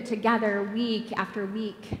commune together week after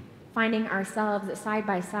week, finding ourselves side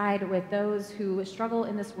by side with those who struggle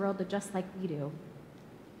in this world just like we do.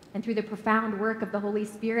 And through the profound work of the Holy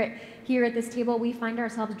Spirit, here at this table, we find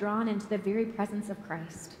ourselves drawn into the very presence of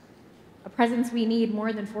Christ, a presence we need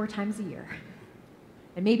more than 4 times a year,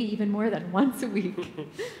 and maybe even more than once a week.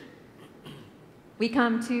 We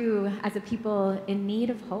come to as a people in need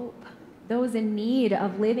of hope, those in need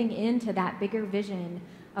of living into that bigger vision,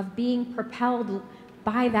 of being propelled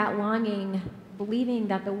by that longing, believing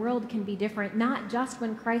that the world can be different, not just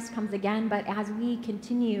when Christ comes again, but as we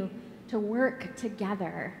continue to work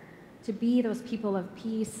together to be those people of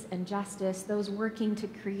peace and justice, those working to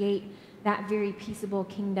create that very peaceable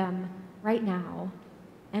kingdom right now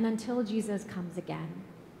and until Jesus comes again.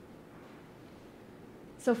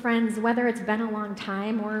 So friends, whether it's been a long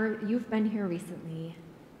time or you've been here recently,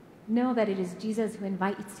 know that it is Jesus who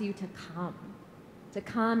invites you to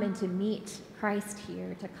come and to meet Christ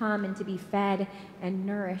here, to come and to be fed and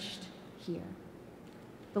nourished here.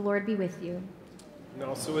 The Lord be with you. And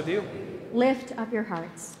also with you. Lift up your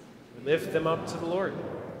hearts. We lift them up to the Lord.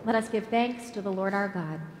 Let us give thanks to the Lord our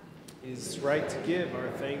God. It is right to give our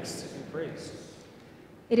thanks and praise.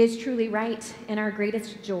 It is truly right and our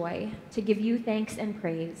greatest joy to give you thanks and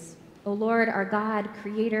praise, O Lord, our God,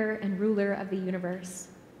 creator and ruler of the universe.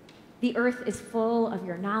 The earth is full of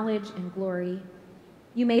your knowledge and glory.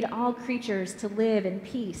 You made all creatures to live in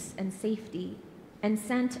peace and safety, and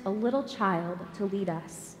sent a little child to lead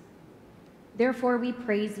us. Therefore we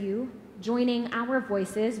praise you, joining our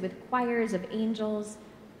voices with choirs of angels,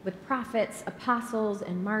 with prophets, apostles,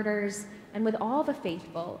 and martyrs, and with all the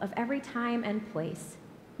faithful of every time and place,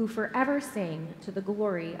 who forever sing to the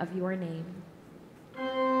glory of your name.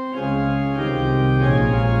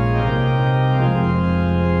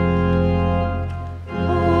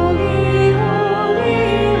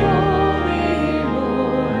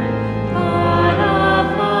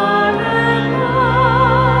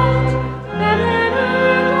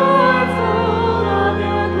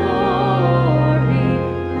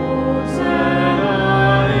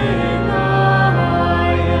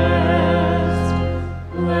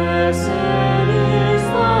 Blessed is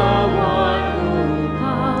the one who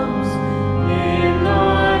comes.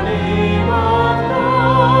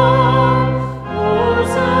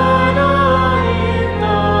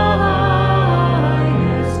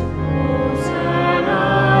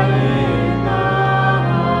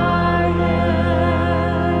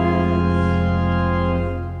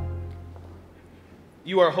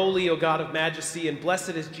 are holy, O God of majesty, and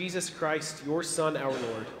blessed is Jesus Christ, your Son, our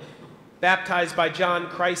Lord. Baptized by John,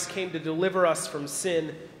 Christ came to deliver us from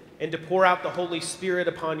sin and to pour out the Holy Spirit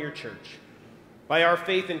upon your church. By our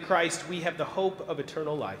faith in Christ, we have the hope of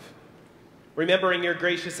eternal life. Remembering your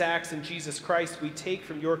gracious acts in Jesus Christ, we take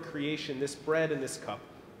from your creation this bread and this cup,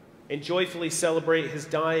 and joyfully celebrate his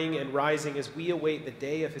dying and rising as we await the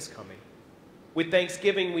day of his coming. With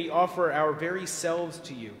thanksgiving, we offer our very selves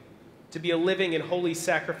to you, to be a living and holy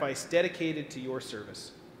sacrifice dedicated to your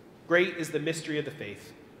service. Great is the mystery of the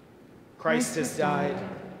faith. Christ has died.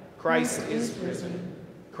 Christ is risen.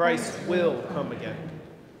 Christ will come again.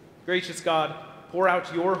 Gracious God, pour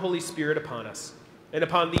out your Holy Spirit upon us, and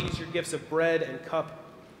upon these your gifts of bread and cup,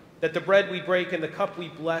 that the bread we break and the cup we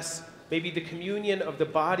bless may be the communion of the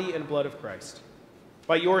body and blood of Christ.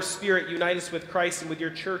 By your Spirit, unite us with Christ and with your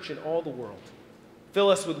church in all the world. Fill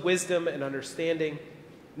us with wisdom and understanding,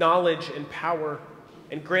 knowledge and power,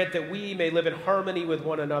 and grant that we may live in harmony with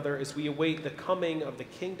one another as we await the coming of the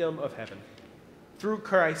kingdom of heaven. Through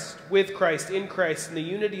Christ, with Christ, in Christ, in the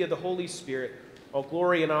unity of the Holy Spirit, all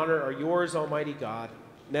glory and honor are yours, Almighty God,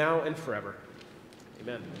 now and forever.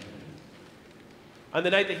 Amen. On the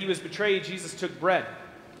night that he was betrayed, Jesus took bread,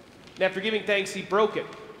 and after giving thanks, he broke it,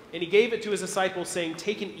 and he gave it to his disciples, saying,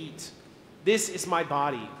 "Take and eat. This is my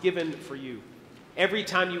body, given for you. Every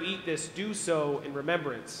time you eat this, do so in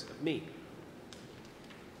remembrance of me."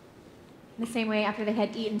 In the same way, after they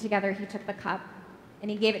had eaten together, he took the cup,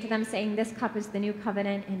 and he gave it to them, saying, "This cup is the new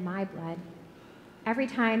covenant in my blood. Every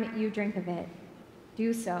time you drink of it,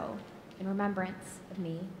 do so in remembrance of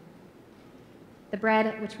me." The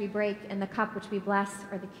bread which we break and the cup which we bless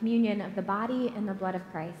are the communion of the body and the blood of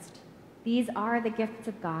Christ. These are the gifts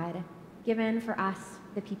of God, given for us,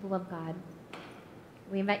 the people of God.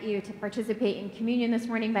 We invite you to participate in communion this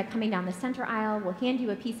morning by coming down the center aisle. We'll hand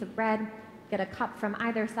you a piece of bread, get a cup from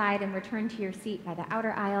either side, and return to your seat by the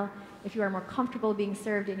outer aisle. If you are more comfortable being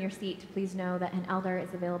served in your seat, please know that an elder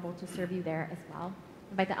is available to serve you there as well.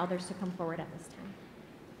 I invite the elders to come forward at this time.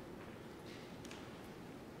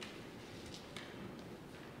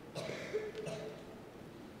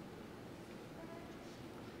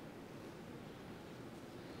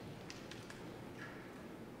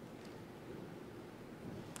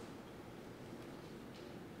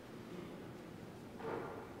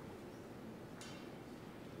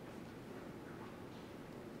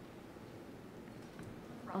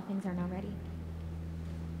 All things are now ready.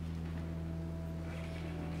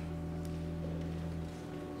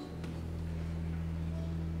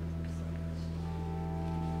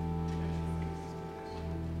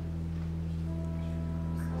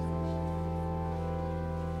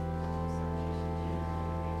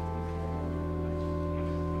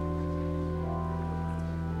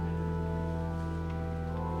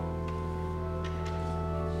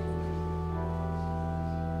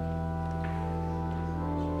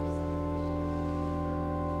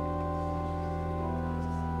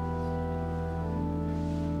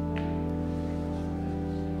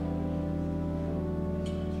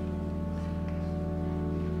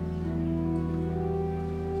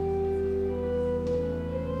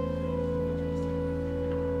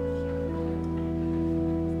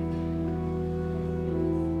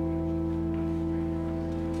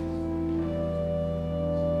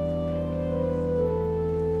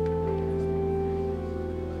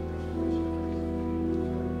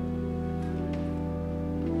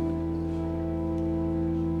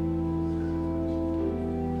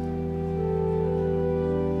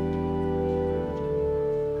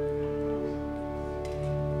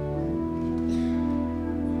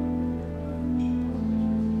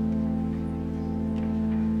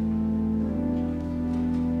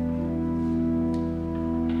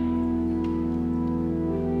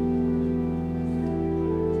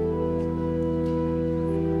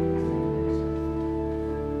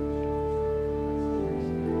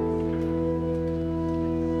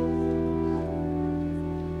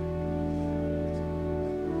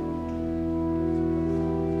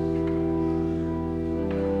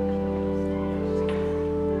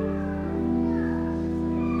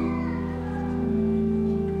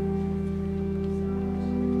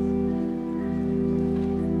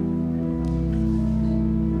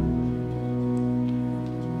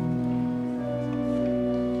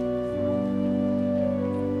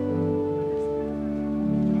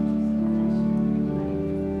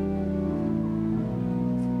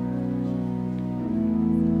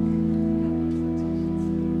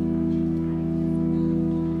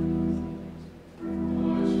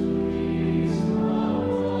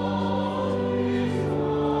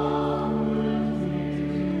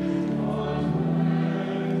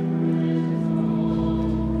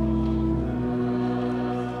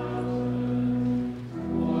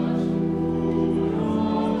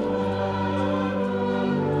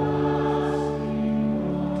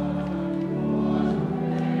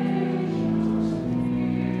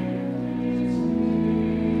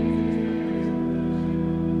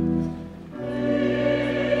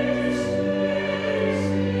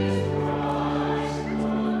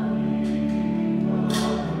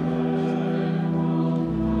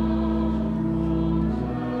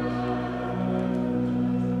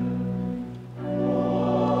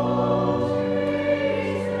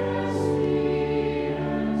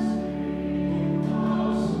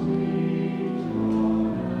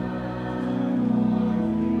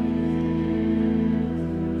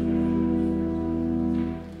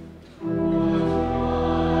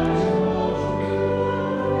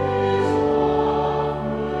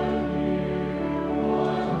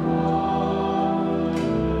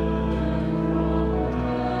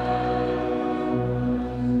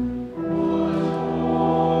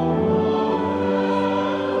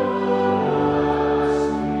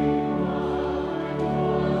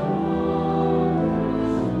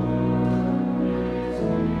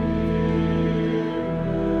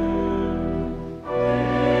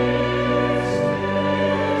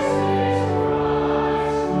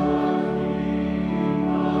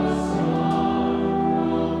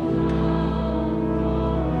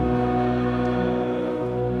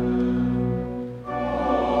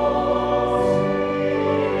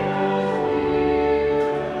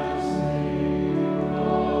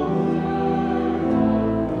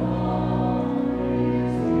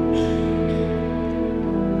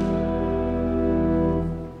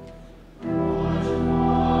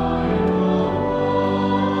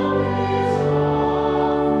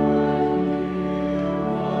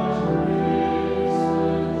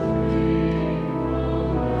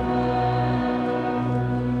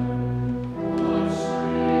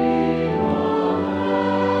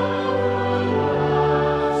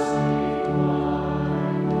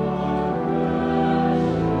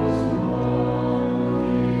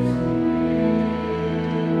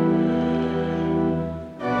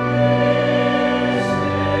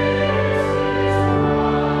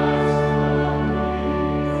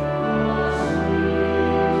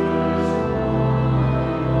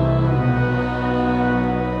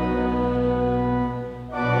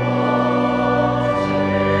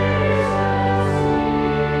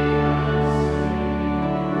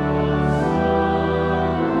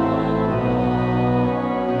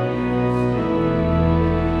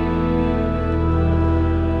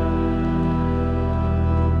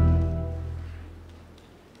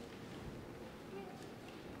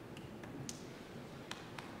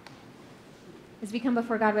 come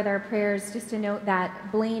before God with our prayers, just to note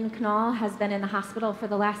that Blaine Knoll has been in the hospital for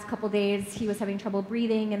the last couple days. He was having trouble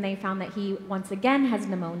breathing, and they found that he once again has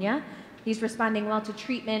pneumonia. He's responding well to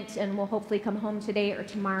treatment and will hopefully come home today or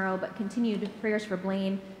tomorrow, but continued prayers for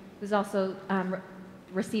Blaine, who's also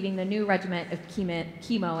receiving the new regimen of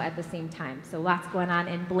chemo at the same time. So lots going on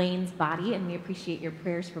in Blaine's body, and we appreciate your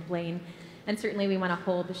prayers for Blaine. And certainly we want to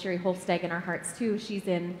hold Sherry Holsteg in our hearts too. She's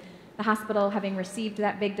in the hospital having received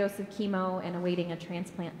that big dose of chemo and awaiting a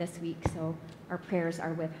transplant this week. So our prayers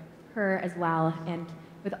are with her as well, and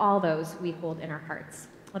with all those we hold in our hearts.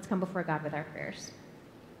 Let's come before God with our prayers.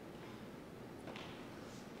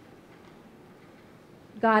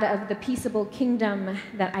 God of the peaceable kingdom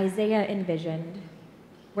that Isaiah envisioned,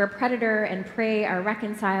 where predator and prey are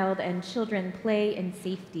reconciled and children play in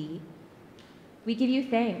safety, we give you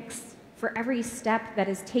thanks for every step that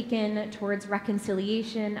is taken towards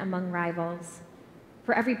reconciliation among rivals,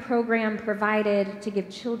 for every program provided to give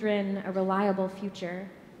children a reliable future.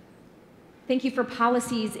 Thank you for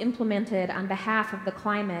policies implemented on behalf of the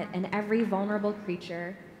climate and every vulnerable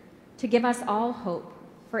creature to give us all hope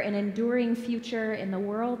for an enduring future in the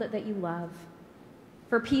world that you love.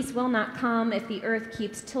 For peace will not come if the earth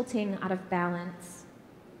keeps tilting out of balance.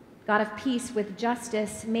 God of peace with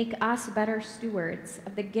justice, make us better stewards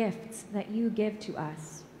of the gifts that you give to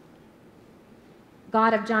us.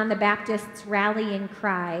 God of John the Baptist's rallying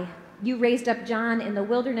cry, you raised up John in the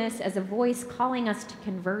wilderness as a voice calling us to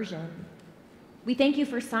conversion. We thank you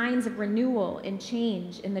for signs of renewal and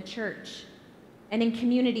change in the church and in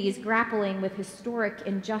communities grappling with historic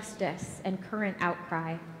injustice and current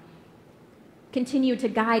outcry. Continue to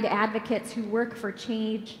guide advocates who work for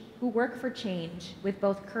change with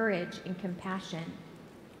both courage and compassion.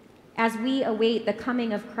 As we await the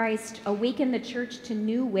coming of Christ, awaken the church to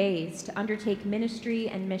new ways to undertake ministry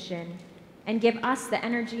and mission, and give us the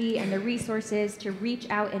energy and the resources to reach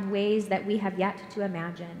out in ways that we have yet to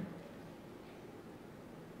imagine.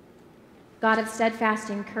 God of steadfast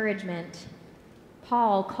encouragement,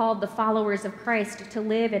 Paul called the followers of Christ to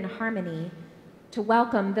live in harmony, to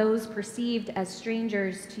welcome those perceived as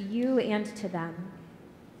strangers to you and to them.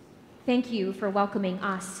 Thank you for welcoming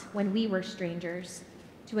us when we were strangers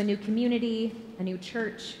to a new community, a new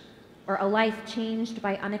church, or a life changed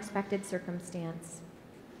by unexpected circumstance.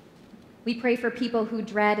 We pray for people who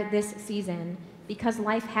dread this season because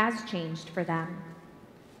life has changed for them.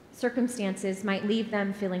 Circumstances might leave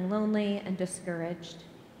them feeling lonely and discouraged.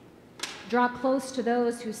 Draw close to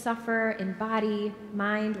those who suffer in body,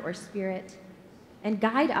 mind, or spirit, and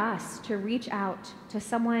guide us to reach out to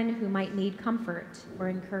someone who might need comfort or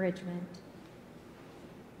encouragement.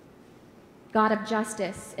 God of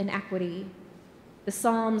justice and equity, the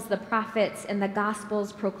Psalms, the prophets, and the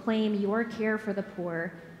Gospels proclaim your care for the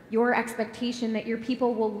poor, your expectation that your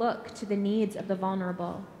people will look to the needs of the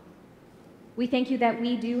vulnerable. We thank you that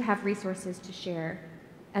we do have resources to share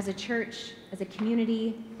as a church, as a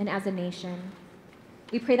community, and as a nation.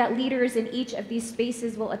 We pray that leaders in each of these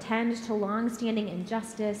spaces will attend to long-standing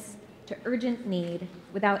injustice, to urgent need,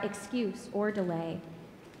 without excuse or delay.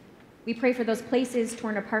 We pray for those places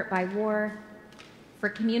torn apart by war, for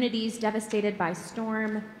communities devastated by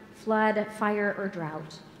storm, flood, fire, or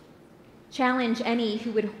drought. Challenge any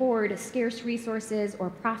who would hoard scarce resources or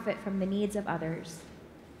profit from the needs of others.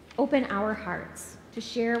 Open our hearts to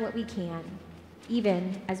share what we can,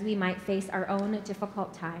 even as we might face our own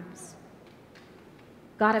difficult times.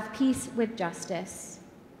 God of peace with justice,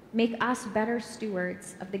 make us better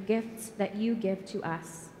stewards of the gifts that you give to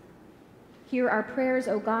us. Hear our prayers,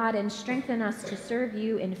 O God, and strengthen us to serve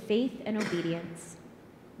you in faith and obedience.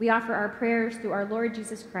 We offer our prayers through our Lord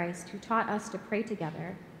Jesus Christ, who taught us to pray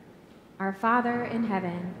together. Our Father in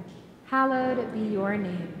heaven, hallowed be your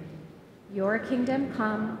name. Your kingdom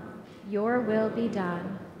come, your will be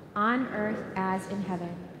done, on earth as in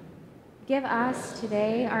heaven. Give us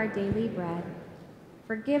today our daily bread.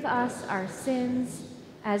 Forgive us our sins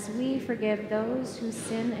as we forgive those who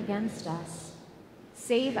sin against us.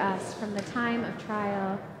 Save us from the time of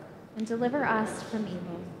trial and deliver us from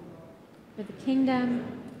evil. For the kingdom,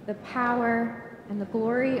 the power, and the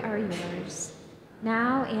glory are yours,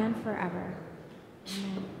 now and forever.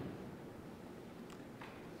 Amen.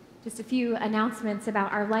 Just a few announcements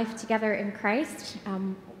about our life together in Christ.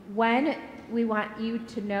 One, we want you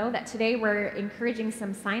to know that today we're encouraging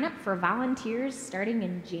some sign up for volunteers starting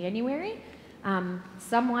in January.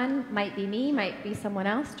 Someone, might be me, might be someone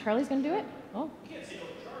else. Charlie's going to do it? Oh. You can't say no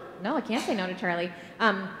to Charlie. No, I can't say no to Charlie.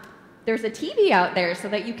 There's a TV out there so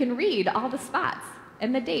that you can read all the spots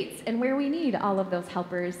and the dates and where we need all of those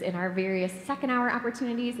helpers in our various second hour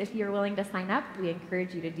opportunities. If you're willing to sign up, we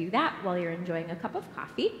encourage you to do that while you're enjoying a cup of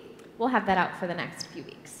coffee. we'll have that out for the next few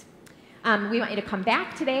weeks. We want you to come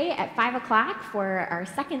back today at 5 o'clock for our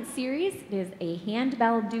second series. It is a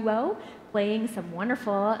handbell duo playing some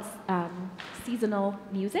wonderful seasonal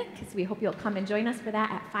music. So we hope you'll come and join us for that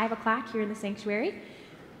at 5 o'clock here in the sanctuary.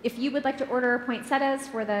 If you would like to order poinsettias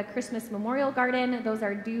for the Christmas Memorial Garden,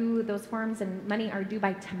 those forms and money are due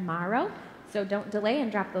by tomorrow. So don't delay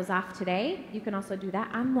and drop those off today. You can also do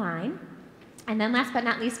that online. And then last but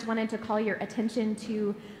not least, wanted to call your attention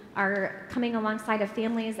to our coming alongside of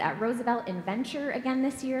families at Roosevelt in Venture again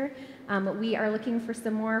this year. We are looking for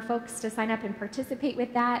some more folks to sign up and participate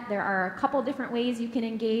with that. There are a couple different ways you can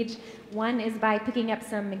engage. One is by picking up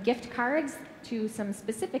some gift cards to some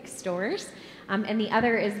specific stores. And the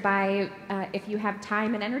other is by, if you have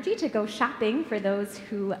time and energy to go shopping for those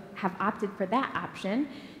who have opted for that option,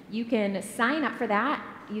 you can sign up for that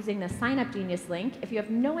using the Sign Up Genius link. If you have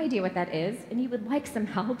no idea what that is and you would like some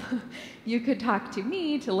help, you could talk to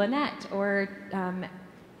me, to Lynette, or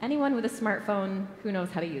anyone with a smartphone who knows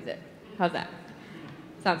how to use it. How's that?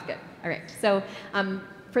 Sounds good. All right. So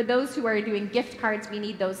for those who are doing gift cards, we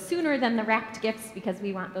need those sooner than the wrapped gifts because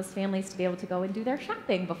we want those families to be able to go and do their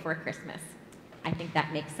shopping before Christmas. I think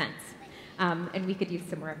that makes sense. And we could use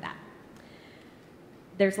some more of that.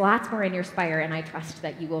 There's lots more in your Spire, and I trust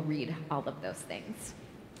that you will read all of those things.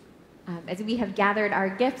 As we have gathered our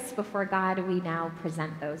gifts before God, we now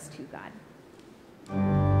present those to God.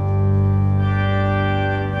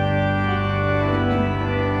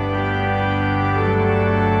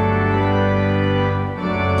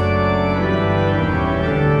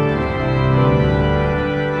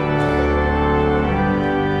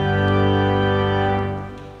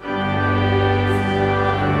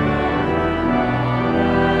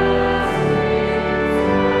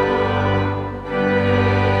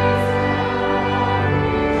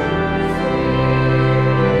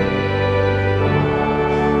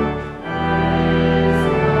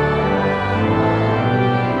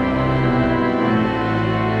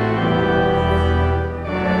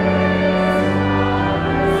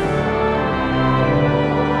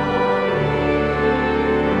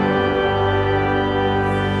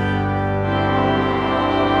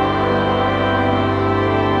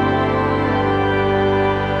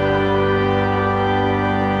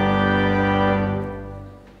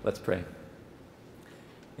 Let's pray.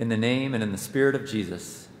 In the name and in the Spirit of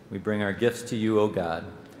Jesus, we bring our gifts to you, O God.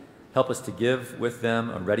 Help us to give with them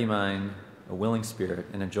a ready mind, a willing spirit,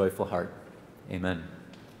 and a joyful heart. Amen.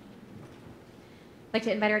 I'd like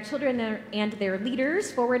to invite our children and their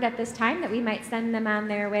leaders forward at this time that we might send them on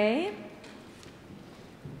their way.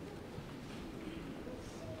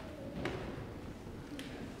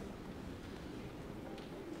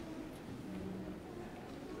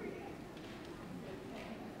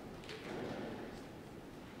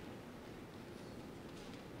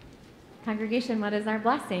 Congregation, what is our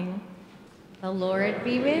blessing? The Lord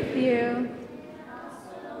be with you.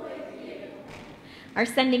 Our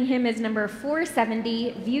sending hymn is number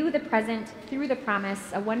 470, View the Present Through the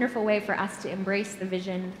Promise, a wonderful way for us to embrace the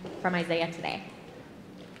vision from Isaiah today.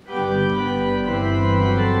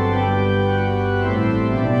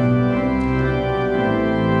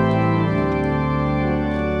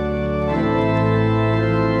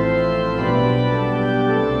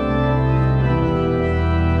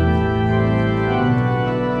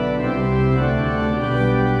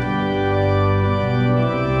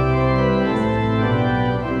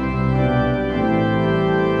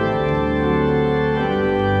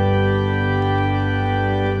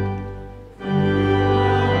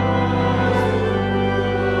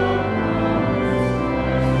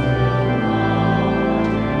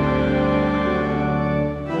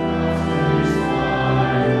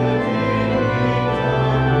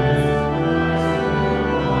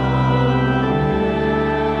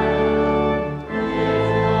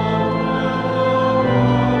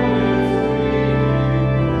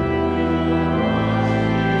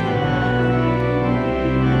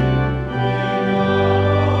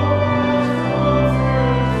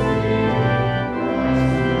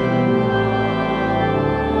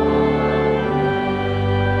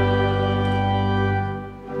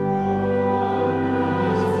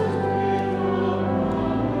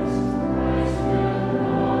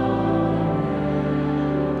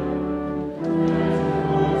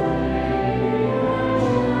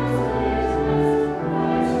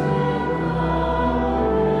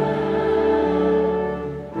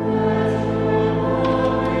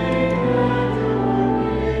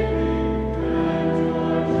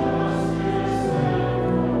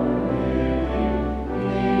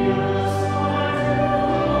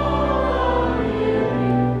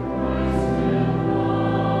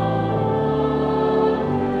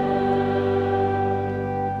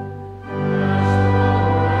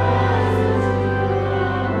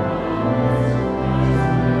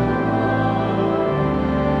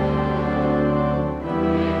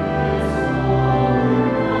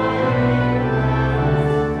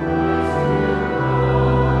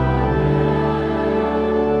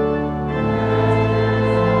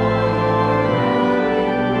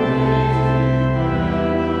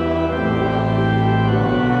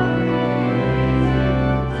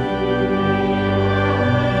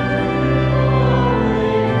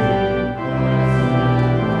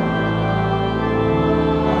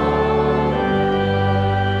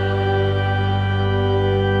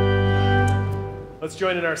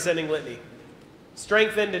 join in our sending litany.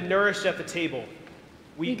 Strengthened and nourished at the table,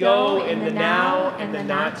 we go in the now and the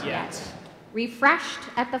not yet. Refreshed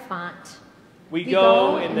at the font, We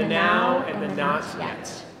go in the now and the not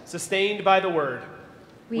yet. Sustained by the word,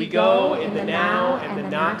 we go in the now and the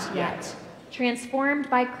not yet. Transformed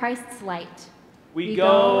by Christ's light, We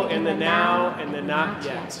go in the now and the not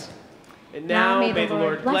yet. And now may the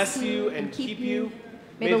Lord bless you and keep you.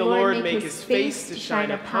 May the Lord make his face to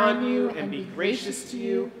shine upon you and be gracious to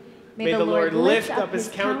you. May the Lord lift up his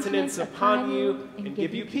countenance upon you and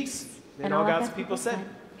give you peace. And all God's people said,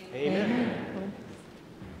 Amen.